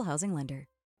FDIC, equal housing lender.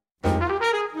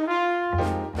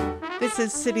 This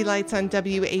is City Lights on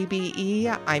WABE.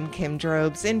 I'm Kim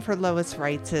Drobes, in for Lois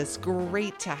Reitzes.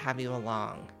 Great to have you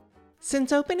along.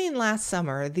 Since opening last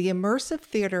summer, the immersive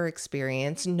theater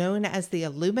experience known as the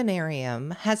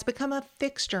Illuminarium has become a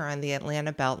fixture on the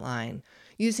Atlanta Beltline.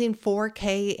 Using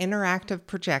 4K interactive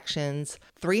projections,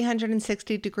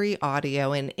 360-degree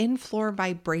audio, and in-floor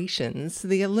vibrations,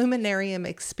 the Illuminarium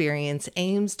experience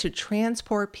aims to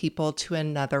transport people to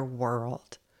another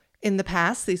world. In the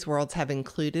past, these worlds have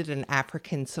included an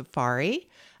African safari,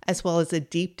 as well as a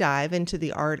deep dive into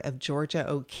the art of Georgia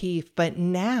O'Keeffe. But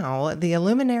now, the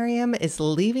Illuminarium is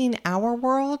leaving our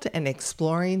world and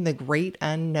exploring the great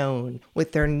unknown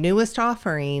with their newest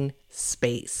offering,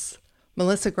 Space.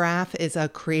 Melissa Graff is a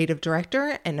creative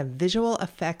director and a visual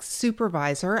effects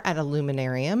supervisor at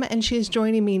Illuminarium, and she is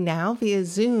joining me now via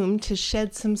Zoom to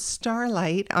shed some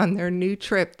starlight on their new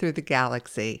trip through the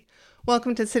galaxy.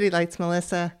 Welcome to City Lights,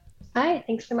 Melissa. Hi,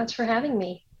 thanks so much for having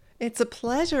me. It's a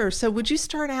pleasure. So would you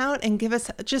start out and give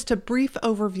us just a brief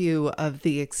overview of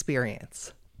the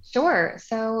experience? Sure.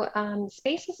 So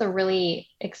Space is a really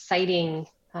exciting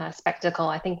spectacle.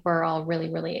 I think we're all really,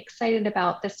 really excited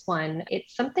about this one.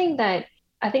 It's something that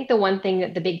I think the one thing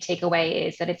that the big takeaway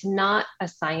is that it's not a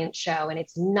science show and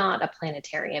it's not a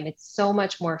planetarium. It's so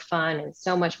much more fun and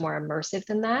so much more immersive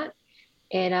than that.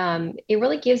 It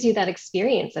really gives you that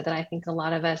experience that I think a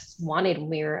lot of us wanted when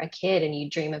we were a kid, and you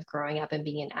dream of growing up and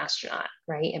being an astronaut,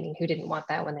 right? I mean, who didn't want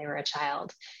that when they were a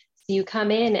child? So you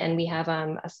come in and we have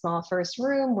a small first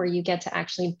room where you get to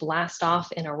actually blast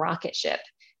off in a rocket ship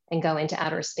and go into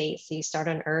outer space. So you start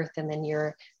on Earth and then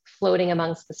you're floating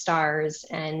amongst the stars.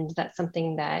 And that's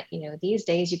something that, these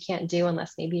days you can't do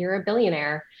unless maybe you're a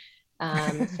billionaire.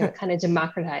 So it kind of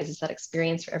democratizes that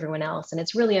experience for everyone else. And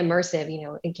it's really immersive,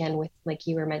 again, with, like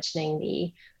you were mentioning,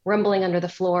 the rumbling under the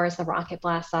floor as the rocket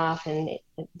blasts off and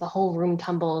the whole room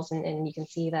tumbles and you can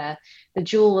see the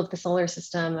jewel of the solar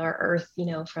system or Earth,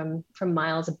 from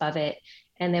miles above it.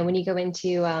 And then when you go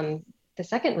into the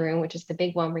second room, which is the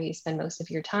big one where you spend most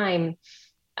of your time,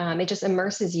 it just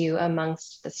immerses you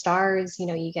amongst the stars.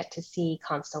 You get to see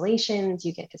constellations,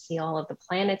 you get to see all of the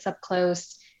planets up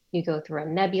close. You go through a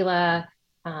nebula,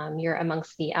 you're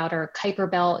amongst the outer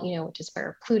Kuiper belt, which is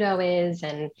where Pluto is.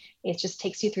 And it just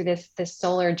takes you through this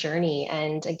solar journey.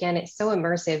 And again, it's so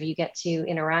immersive. You get to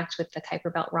interact with the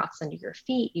Kuiper belt rocks under your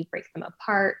feet. You break them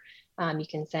apart. You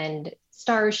can send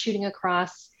stars shooting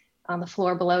across on the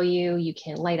floor below you. You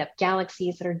can light up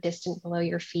galaxies that are distant below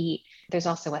your feet. There's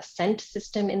also a scent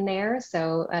system in there.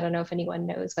 So I don't know if anyone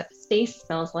knows what space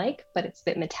smells like, but it's a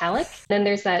bit metallic. Then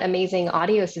there's that amazing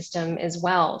audio system as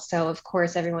well. So of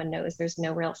course, everyone knows there's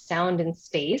no real sound in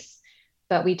space,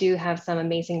 but we do have some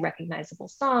amazing recognizable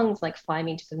songs like Fly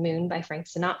Me to the Moon by Frank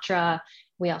Sinatra.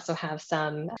 We also have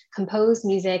some composed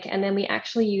music, and then we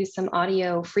actually use some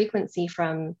audio frequency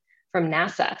from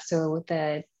NASA. So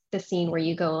the scene where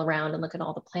you go around and look at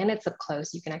all the planets up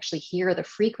close, you can actually hear the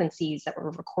frequencies that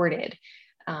were recorded.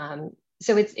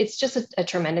 So it's just a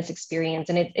tremendous experience.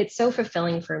 And it's so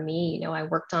fulfilling for me. I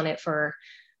worked on it for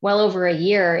well over a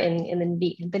year in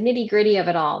the nitty gritty of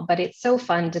it all, but it's so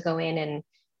fun to go in and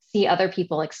see other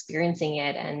people experiencing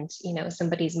it. And,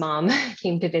 somebody's mom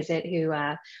came to visit who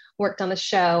worked on the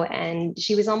show, and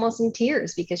she was almost in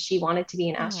tears because she wanted to be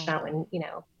an astronaut when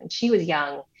she was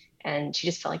young. And she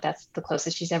just felt like that's the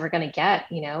closest she's ever going to get,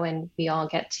 and we all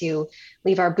get to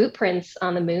leave our boot prints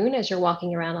on the moon as you're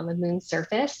walking around on the moon's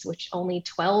surface, which only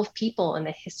 12 people in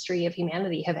the history of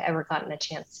humanity have ever gotten a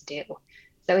chance to do.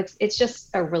 So it's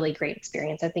just a really great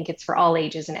experience. I think it's for all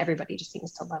ages and everybody just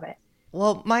seems to love it.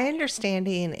 Well, my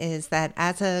understanding is that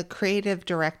as a creative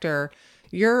director,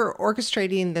 you're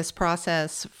orchestrating this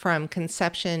process from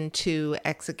conception to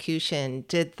execution.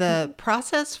 Did the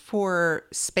process for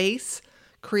space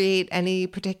create any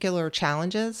particular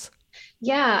challenges?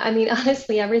 Yeah,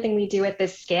 honestly, everything we do at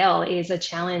this scale is a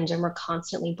challenge, and we're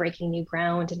constantly breaking new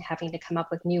ground and having to come up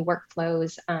with new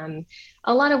workflows.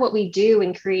 A lot of what we do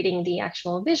in creating the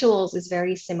actual visuals is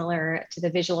very similar to the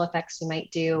visual effects you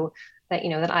might do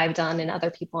that I've done and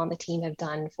other people on the team have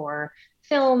done for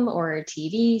film or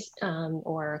TV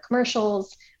or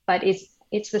commercials, but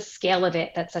it's the scale of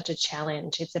it that's such a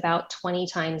challenge. It's about 20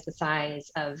 times the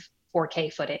size of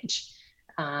 4K footage.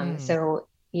 So,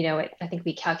 I think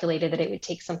we calculated that it would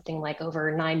take something like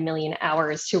over 9 million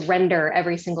hours to render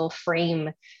every single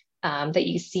frame that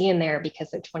you see in there because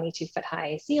they're 22-foot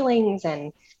high ceilings,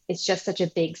 and it's just such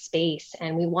a big space.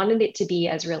 And we wanted it to be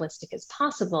as realistic as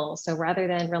possible. So rather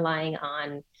than relying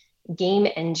on game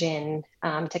engine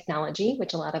technology,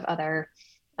 which a lot of other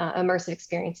immersive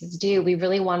experiences do, we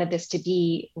really wanted this to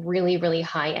be really, really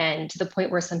high end, to the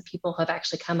point where some people have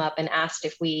actually come up and asked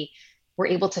if we were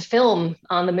able to film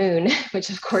on the moon, which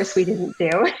of course we didn't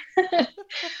do.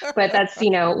 But that's,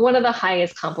 one of the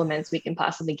highest compliments we can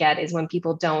possibly get is when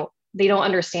people don't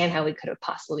understand how we could have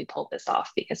possibly pulled this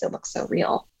off because it looks so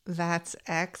real. That's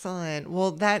excellent.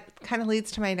 Well, that kind of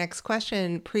leads to my next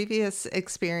question. Previous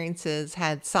experiences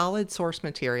had solid source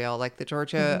material, like the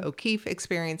Georgia O'Keeffe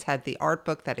experience had the art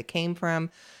book that it came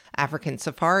from, African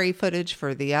safari footage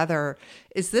for the other.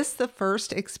 Is this the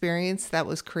first experience that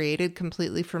was created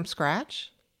completely from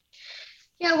scratch?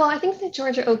 Yeah, well, I think the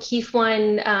Georgia O'Keeffe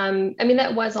one,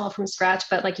 that was all from scratch,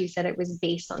 but like you said, it was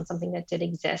based on something that did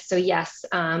exist. So yes,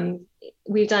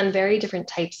 we've done very different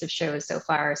types of shows so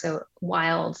far. So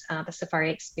Wild, the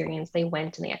safari experience, they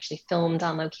went and they actually filmed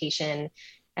on location.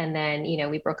 And then,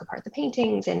 we broke apart the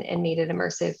paintings and made it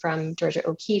immersive from Georgia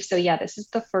O'Keeffe. So yeah, this is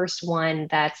the first one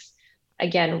that's,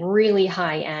 again, really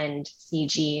high-end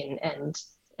CG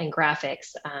and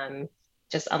graphics,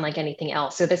 just unlike anything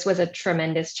else. So this was a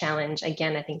tremendous challenge.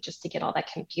 Again, I think just to get all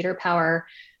that computer power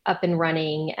up and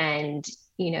running, and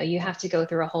you have to go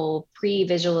through a whole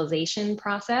pre-visualization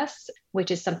process,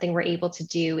 which is something we're able to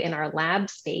do in our lab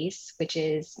space, which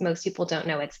is, most people don't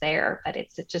know it's there, but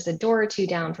it's just a door or two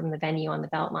down from the venue on the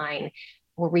Beltline,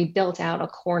 where we built out a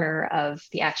corner of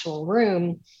the actual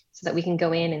room so that we can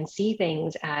go in and see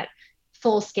things at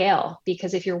full scale,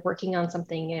 because if you're working on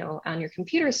something, on your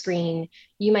computer screen,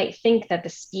 you might think that the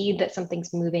speed that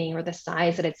something's moving or the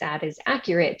size that it's at is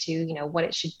accurate to, what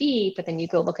it should be. But then you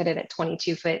go look at it at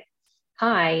 22 foot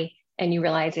high and you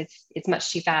realize it's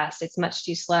much too fast, it's much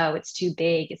too slow, it's too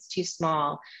big, it's too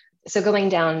small. So going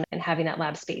down and having that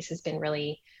lab space has been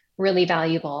really, really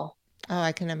valuable. Oh,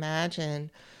 I can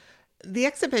imagine. The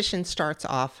exhibition starts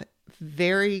off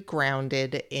very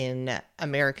grounded in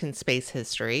American space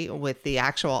history with the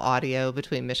actual audio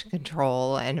between Mission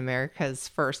Control and America's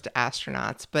first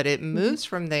astronauts, but it moves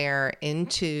from there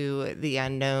into the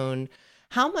unknown.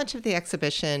 How much of the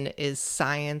exhibition is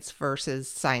science versus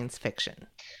science fiction?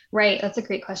 Right, that's a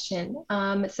great question.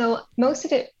 So most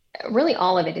of it, really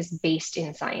all of it, is based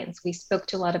in science. We spoke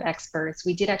to a lot of experts.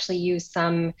 We did actually use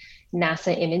some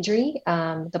NASA imagery.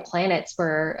 The planets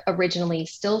were originally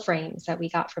still frames that we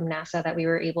got from NASA that we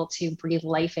were able to breathe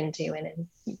life into and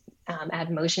add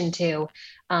motion to.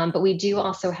 But we do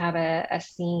also have a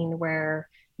scene where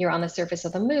you're on the surface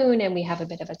of the moon and we have a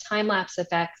bit of a time lapse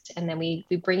effect. And then we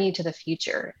bring you to the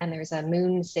future and there's a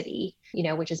moon city,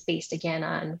 which is based again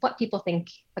on what people think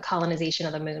the colonization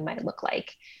of the moon might look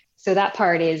like. So that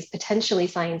part is potentially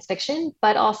science fiction,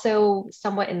 but also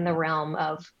somewhat in the realm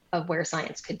of where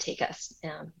science could take us,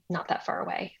 not that far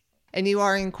away. And you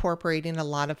are incorporating a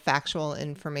lot of factual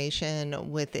information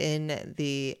within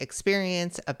the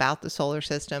experience about the solar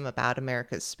system, about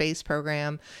America's space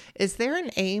program. Is there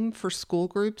an aim for school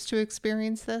groups to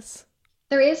experience this?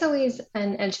 There is always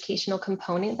an educational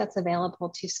component that's available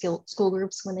to school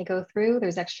groups when they go through.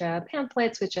 There's extra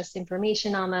pamphlets with just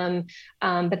information on them.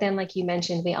 But then, like you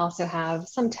mentioned, we also have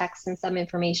some text and some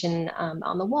information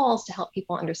on the walls to help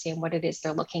people understand what it is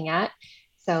they're looking at.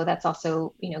 So that's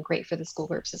also, great for the school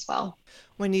groups as well.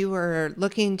 When you were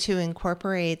looking to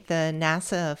incorporate the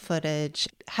NASA footage,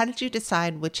 how did you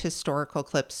decide which historical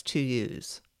clips to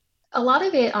use? A lot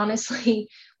of it, honestly,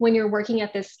 when you're working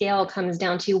at this scale, comes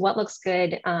down to what looks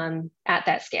good at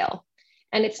that scale.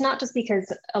 And it's not just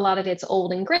because a lot of it's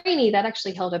old and grainy, that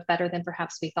actually held up better than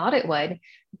perhaps we thought it would.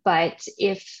 But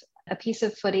if a piece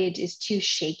of footage is too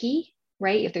shaky,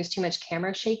 right, if there's too much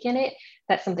camera shake in it,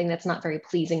 that's something that's not very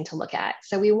pleasing to look at.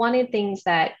 So we wanted things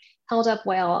that held up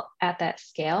well at that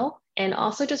scale and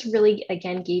also just really,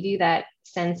 again, gave you that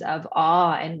sense of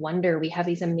awe and wonder. We have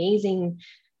these amazing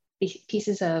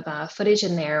pieces of footage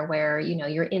in there where,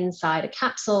 you're inside a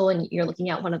capsule and you're looking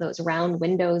out one of those round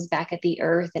windows back at the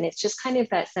Earth. And it's just kind of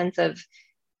that sense of,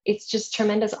 it's just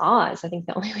tremendous awe is I think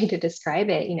the only way to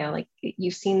describe it. Like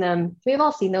you've seen them, we've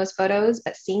all seen those photos,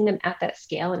 but seeing them at that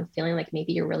scale and feeling like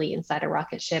maybe you're really inside a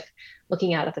rocket ship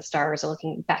looking out at the stars or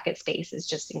looking back at space is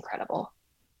just incredible.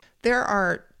 There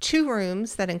are 2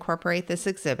 rooms that incorporate this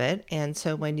exhibit. And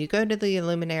so when you go to the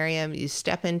Illuminarium, you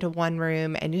step into one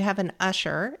room and you have an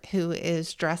usher who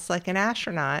is dressed like an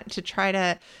astronaut to try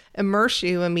to immerse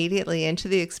you immediately into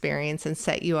the experience and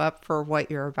set you up for what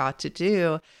you're about to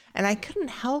do. And I couldn't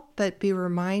help but be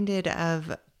reminded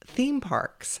of theme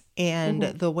parks and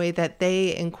the way that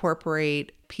they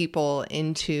incorporate people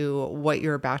into what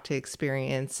you're about to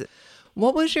experience.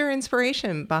 What was your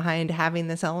inspiration behind having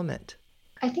this element?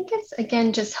 I think it's,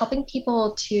 again, just helping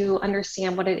people to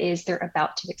understand what it is they're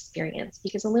about to experience,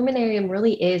 because Illuminarium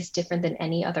really is different than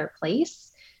any other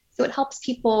place. So it helps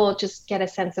people just get a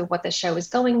sense of what the show is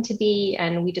going to be.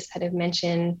 And we just kind of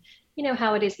mention,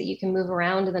 how it is that you can move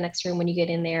around to the next room when you get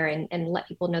in there and let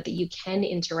people know that you can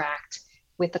interact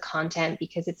with the content,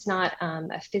 because it's not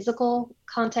a physical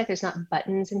contact. There's not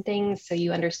buttons and things. So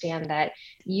you understand that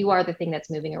you are the thing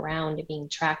that's moving around and being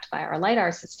tracked by our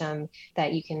LiDAR system,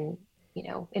 that you can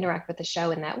interact with the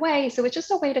show in that way. So it's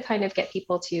just a way to kind of get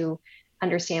people to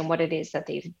understand what it is that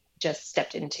they've just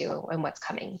stepped into and what's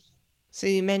coming. So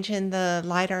you mentioned the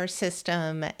LiDAR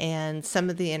system and some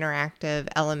of the interactive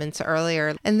elements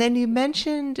earlier. And then you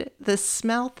mentioned the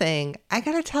smell thing. I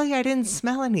got to tell you, I didn't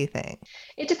smell anything.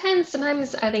 It depends.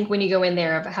 Sometimes I think when you go in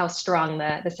there of how strong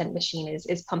the scent machine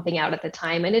is pumping out at the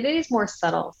time. And it is more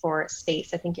subtle for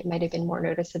space. I think it might have been more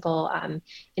noticeable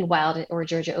in Wild or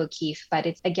Georgia O'Keeffe. But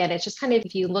it's just kind of,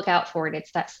 if you look out for it,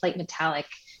 it's that slight metallic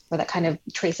or that kind of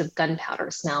trace of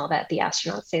gunpowder smell that the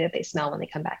astronauts say that they smell when they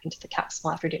come back into the capsule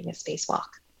after doing a spacewalk.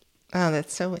 Oh,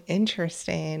 that's so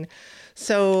interesting.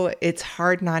 So it's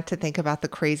hard not to think about the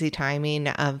crazy timing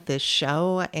of this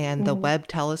show and the Webb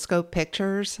telescope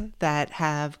pictures that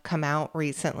have come out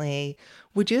recently.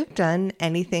 Would you have done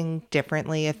anything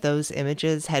differently if those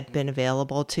images had been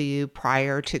available to you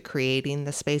prior to creating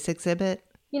the space exhibit?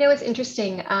 It's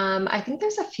interesting. I think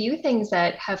there's a few things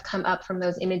that have come up from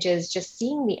those images, just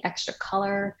seeing the extra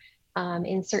color,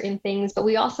 in certain things, but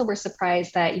we also were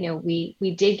surprised that,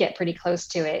 we did get pretty close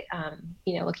to it.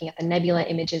 Looking at the nebula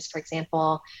images, for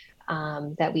example,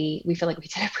 that we feel like we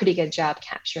did a pretty good job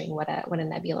capturing what a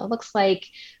nebula looks like.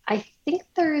 I think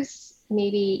there's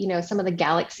maybe, some of the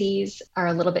galaxies are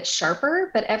a little bit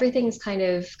sharper, but everything's kind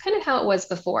of how it was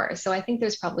before. So I think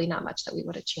there's probably not much that we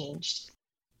would have changed.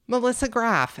 Melissa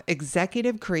Graff,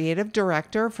 Executive Creative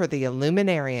Director for the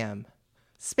Illuminarium.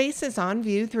 Space is on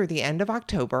view through the end of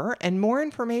October, and more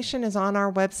information is on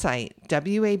our website,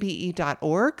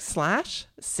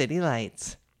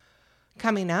 wabe.org/citylights.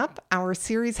 Coming up, our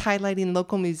series highlighting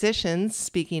local musicians.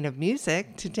 Speaking of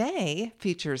music, today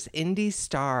features Indy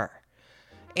Star.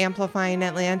 Amplifying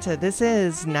Atlanta, this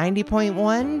is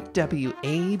 90.1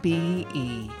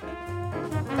 WABE.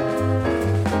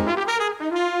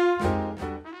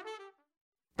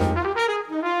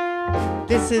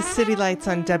 This is City Lights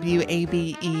on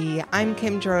WABE. I'm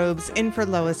Kim Drobes, in for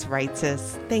Lois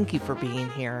Reitzes. Thank you for being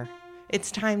here.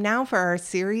 It's time now for our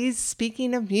series,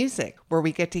 Speaking of Music, where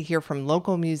we get to hear from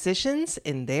local musicians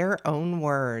in their own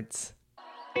words.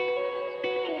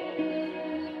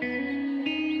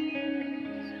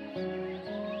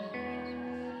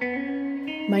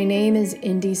 My name is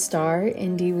Indy Star,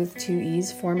 Indy with 2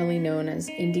 E's, formerly known as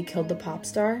Indy Killed the Pop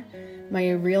Star.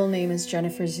 My real name is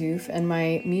Jennifer Zoof, and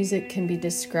my music can be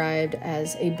described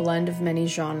as a blend of many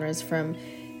genres, from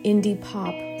indie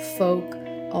pop, folk,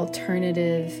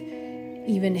 alternative,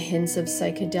 even hints of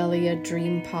psychedelia,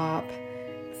 dream pop,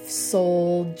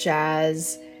 soul,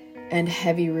 jazz, and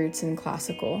heavy roots in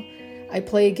classical. I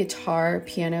play guitar,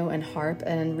 piano, and harp,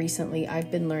 and recently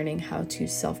I've been learning how to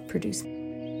self-produce.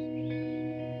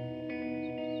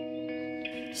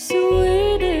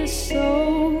 Sweetest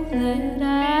soul that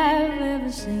I've ever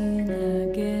seen, I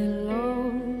get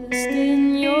lost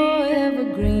in your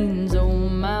evergreens. Oh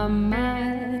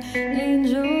my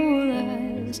angel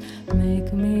eyes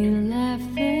make me laugh,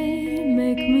 they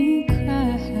make me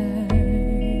cry.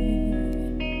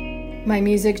 My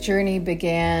music journey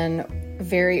began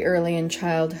very early in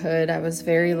childhood. I was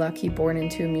very lucky, born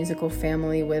into a musical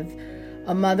family with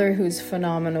a mother who's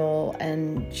phenomenal,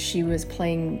 and she was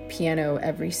playing piano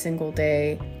every single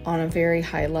day on a very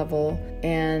high level.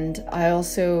 And I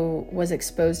also was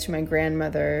exposed to my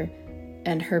grandmother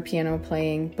and her piano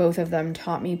playing. Both of them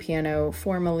taught me piano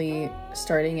formally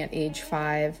starting at age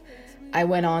 5. I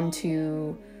went on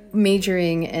to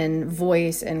majoring in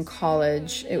voice in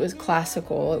college. It was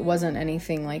classical. It wasn't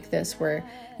anything like this where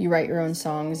you write your own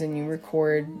songs and you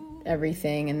record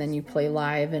everything and then you play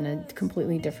live in a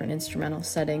completely different instrumental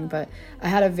setting. But I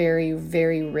had a very,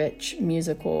 very rich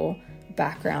musical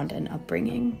background and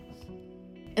upbringing.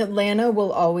 Atlanta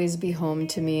will always be home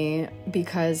to me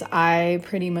because I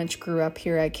pretty much grew up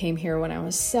here. I came here when I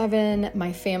was 7.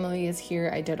 My family is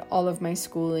here. I did all of my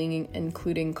schooling,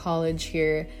 including college,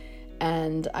 here,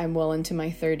 and I'm well into my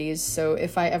 30s. So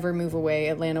if I ever move away,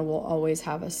 Atlanta will always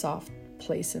have a soft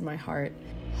place in my heart.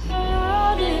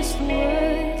 Hardest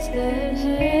words that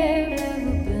have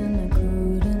ever been, I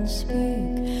couldn't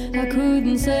speak, I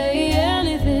couldn't say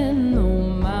anything.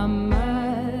 Oh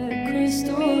my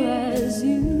crystal eyes,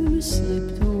 you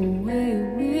slipped away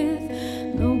with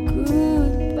no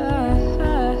goodbye.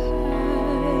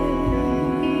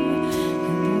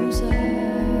 And those eyes.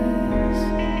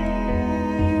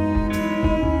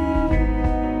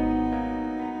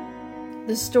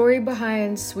 The story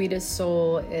behind Sweetest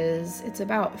Soul is it's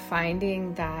about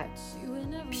finding that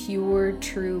pure,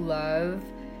 true love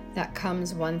that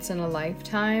comes once in a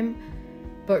lifetime,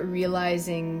 but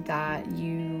realizing that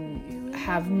you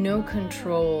have no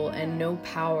control and no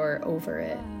power over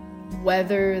it.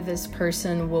 Whether this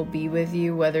person will be with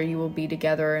you, whether you will be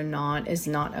together or not, is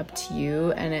not up to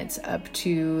you, and it's up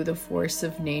to the force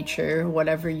of nature,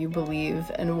 whatever you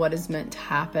believe and what is meant to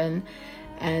happen.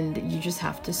 And you just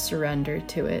have to surrender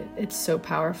to it. It's so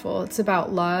powerful. It's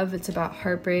about love. It's about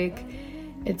heartbreak.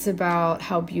 It's about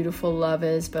how beautiful love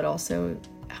is, but also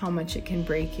how much it can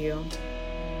break you.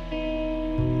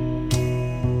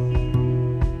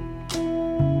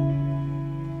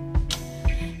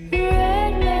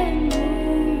 Red, red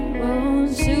moon,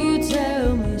 won't you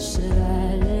tell me, should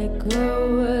I let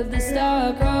go of the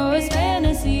star-crossed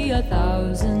fantasy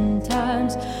 1,000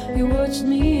 times? You watched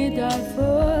me die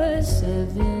for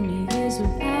 7 years of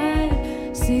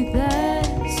life. See,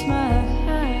 that's my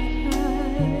high.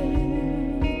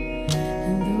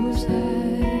 And those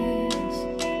eyes.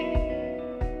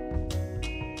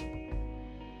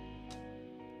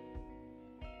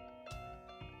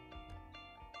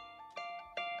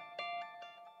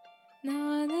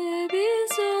 Now there be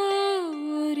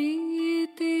sorry,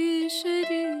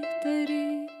 shari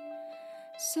tari,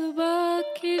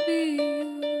 sabaki bi.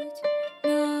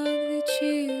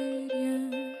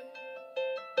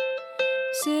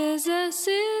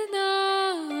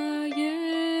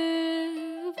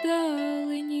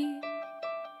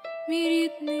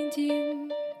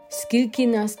 Skilki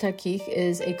nas takich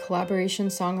is a collaboration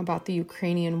song about the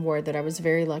Ukrainian war that I was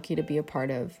very lucky to be a part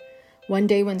of. One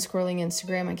day when scrolling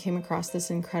Instagram, I came across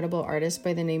this incredible artist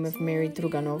by the name of Mary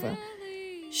Druganova.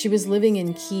 She was living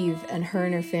in Kyiv, and her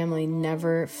and her family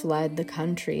never fled the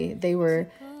country. They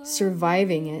were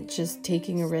surviving it, just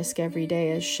taking a risk every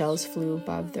day as shells flew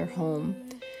above their home.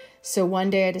 So one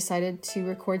day I decided to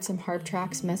record some harp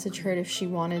tracks, message her if she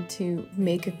wanted to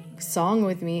make a song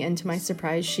with me, and to my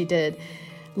surprise, she did.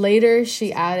 Later,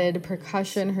 she added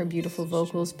percussion, her beautiful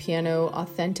vocals, piano,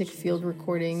 authentic field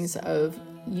recordings of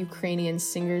Ukrainian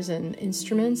singers and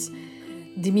instruments.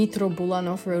 Dmytro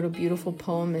Bulanov wrote a beautiful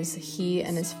poem as he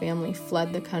and his family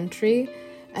fled the country,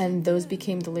 and those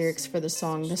became the lyrics for the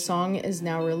song. The song is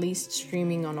now released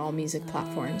streaming on all music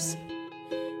platforms.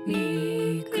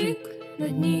 На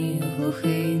дні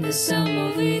глухий,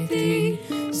 несамовитий,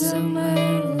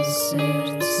 замерло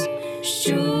серце,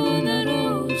 що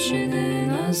народжене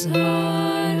на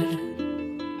згар.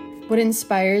 What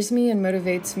inspires me and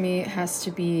motivates me has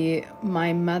to be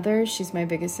my mother. She's my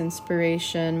biggest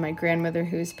inspiration, my grandmother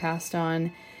who's passed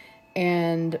on,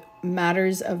 and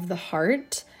matters of the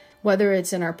heart, whether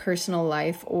it's in our personal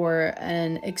life or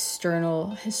an external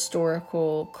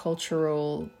historical,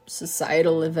 cultural,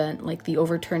 societal event like the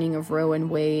overturning of Roe and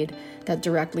Wade that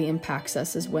directly impacts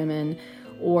us as women,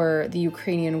 or the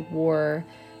Ukrainian war,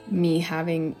 me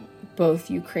having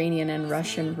both Ukrainian and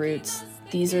Russian roots.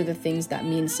 These are the things that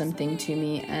mean something to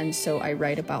me, and so I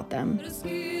write about them.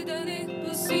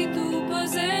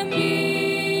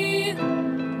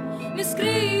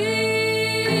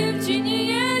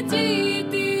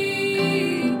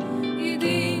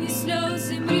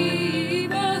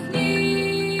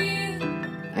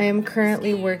 I am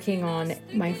currently working on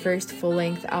my first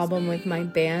full-length album with my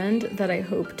band that I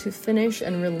hope to finish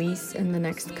and release in the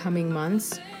next coming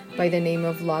months by the name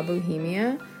of La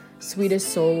Bohemia.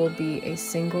 Sweetest Soul will be a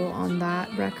single on that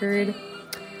record.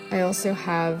 I also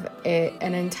have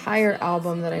an entire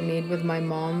album that I made with my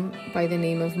mom by the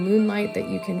name of Moonlight that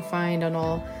you can find on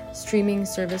all streaming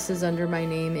services under my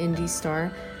name, Indie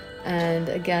Star. And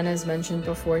again, as mentioned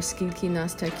before, Skilki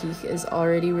nas takich is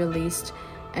already released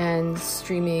and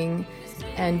streaming,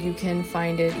 and you can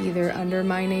find it either under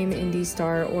my name, Indie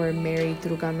Star, or Mary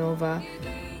Druganova.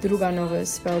 Druganova is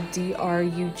spelled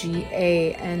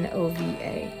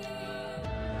Druganova.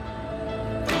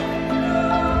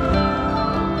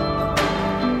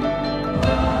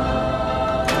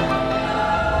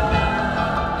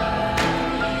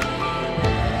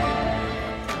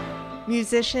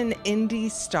 Musician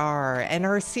Indie Star and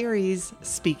our series,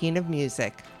 Speaking of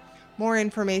Music. More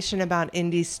information about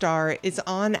Indie Star is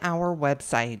on our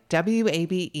website, wabe.org.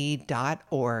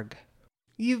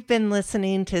 You've been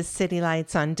listening to City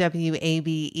Lights on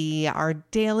WABE, our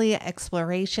daily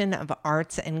exploration of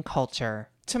arts and culture.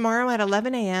 Tomorrow at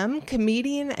 11 a.m.,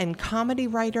 comedian and comedy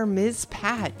writer Ms.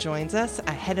 Pat joins us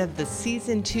ahead of the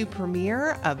Season 2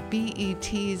 premiere of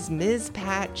BET's Ms.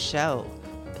 Pat Show.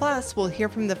 Plus, we'll hear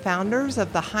from the founders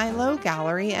of the High-Low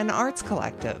Gallery and Arts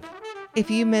Collective. If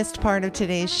you missed part of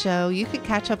today's show, you could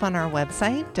catch up on our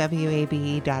website,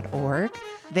 wabe.org.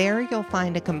 There you'll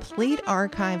find a complete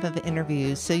archive of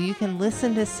interviews so you can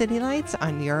listen to City Lights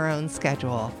on your own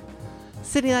schedule.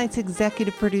 City Lights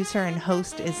executive producer and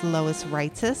host is Lois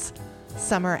Reitzes.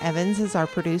 Summer Evans is our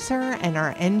producer, and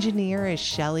our engineer is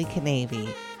Shelley Canavy.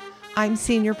 I'm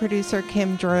senior producer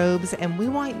Kim Drobes, and we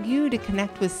want you to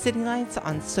connect with City Lights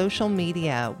on social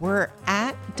media. We're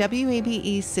at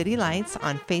WABE City Lights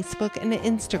on Facebook and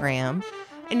Instagram,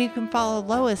 and you can follow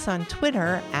Lois on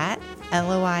Twitter at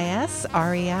LOISREITZES.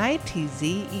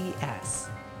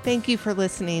 Thank you for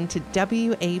listening to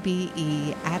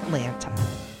WABE Atlanta.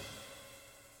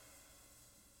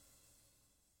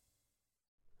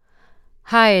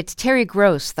 Hi, it's Terry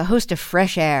Gross, the host of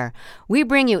Fresh Air. We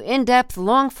bring you in-depth,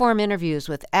 long-form interviews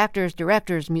with actors,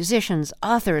 directors, musicians,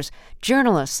 authors,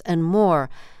 journalists, and more.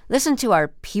 Listen to our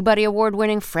Peabody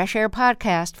Award-winning Fresh Air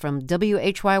podcast from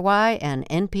WHYY and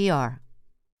NPR.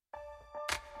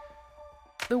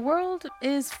 The world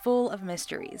is full of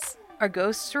mysteries. Are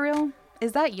ghosts real?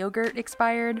 Is that yogurt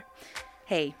expired?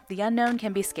 Hey, the unknown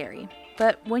can be scary.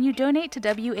 But when you donate to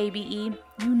WABE,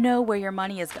 you know where your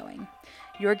money is going.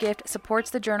 Your gift supports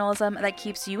the journalism that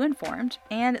keeps you informed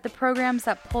and the programs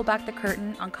that pull back the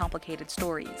curtain on complicated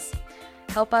stories.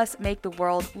 Help us make the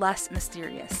world less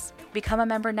mysterious. Become a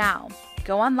member now.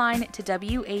 Go online to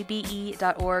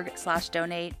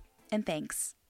wabe.org/donate, and thanks.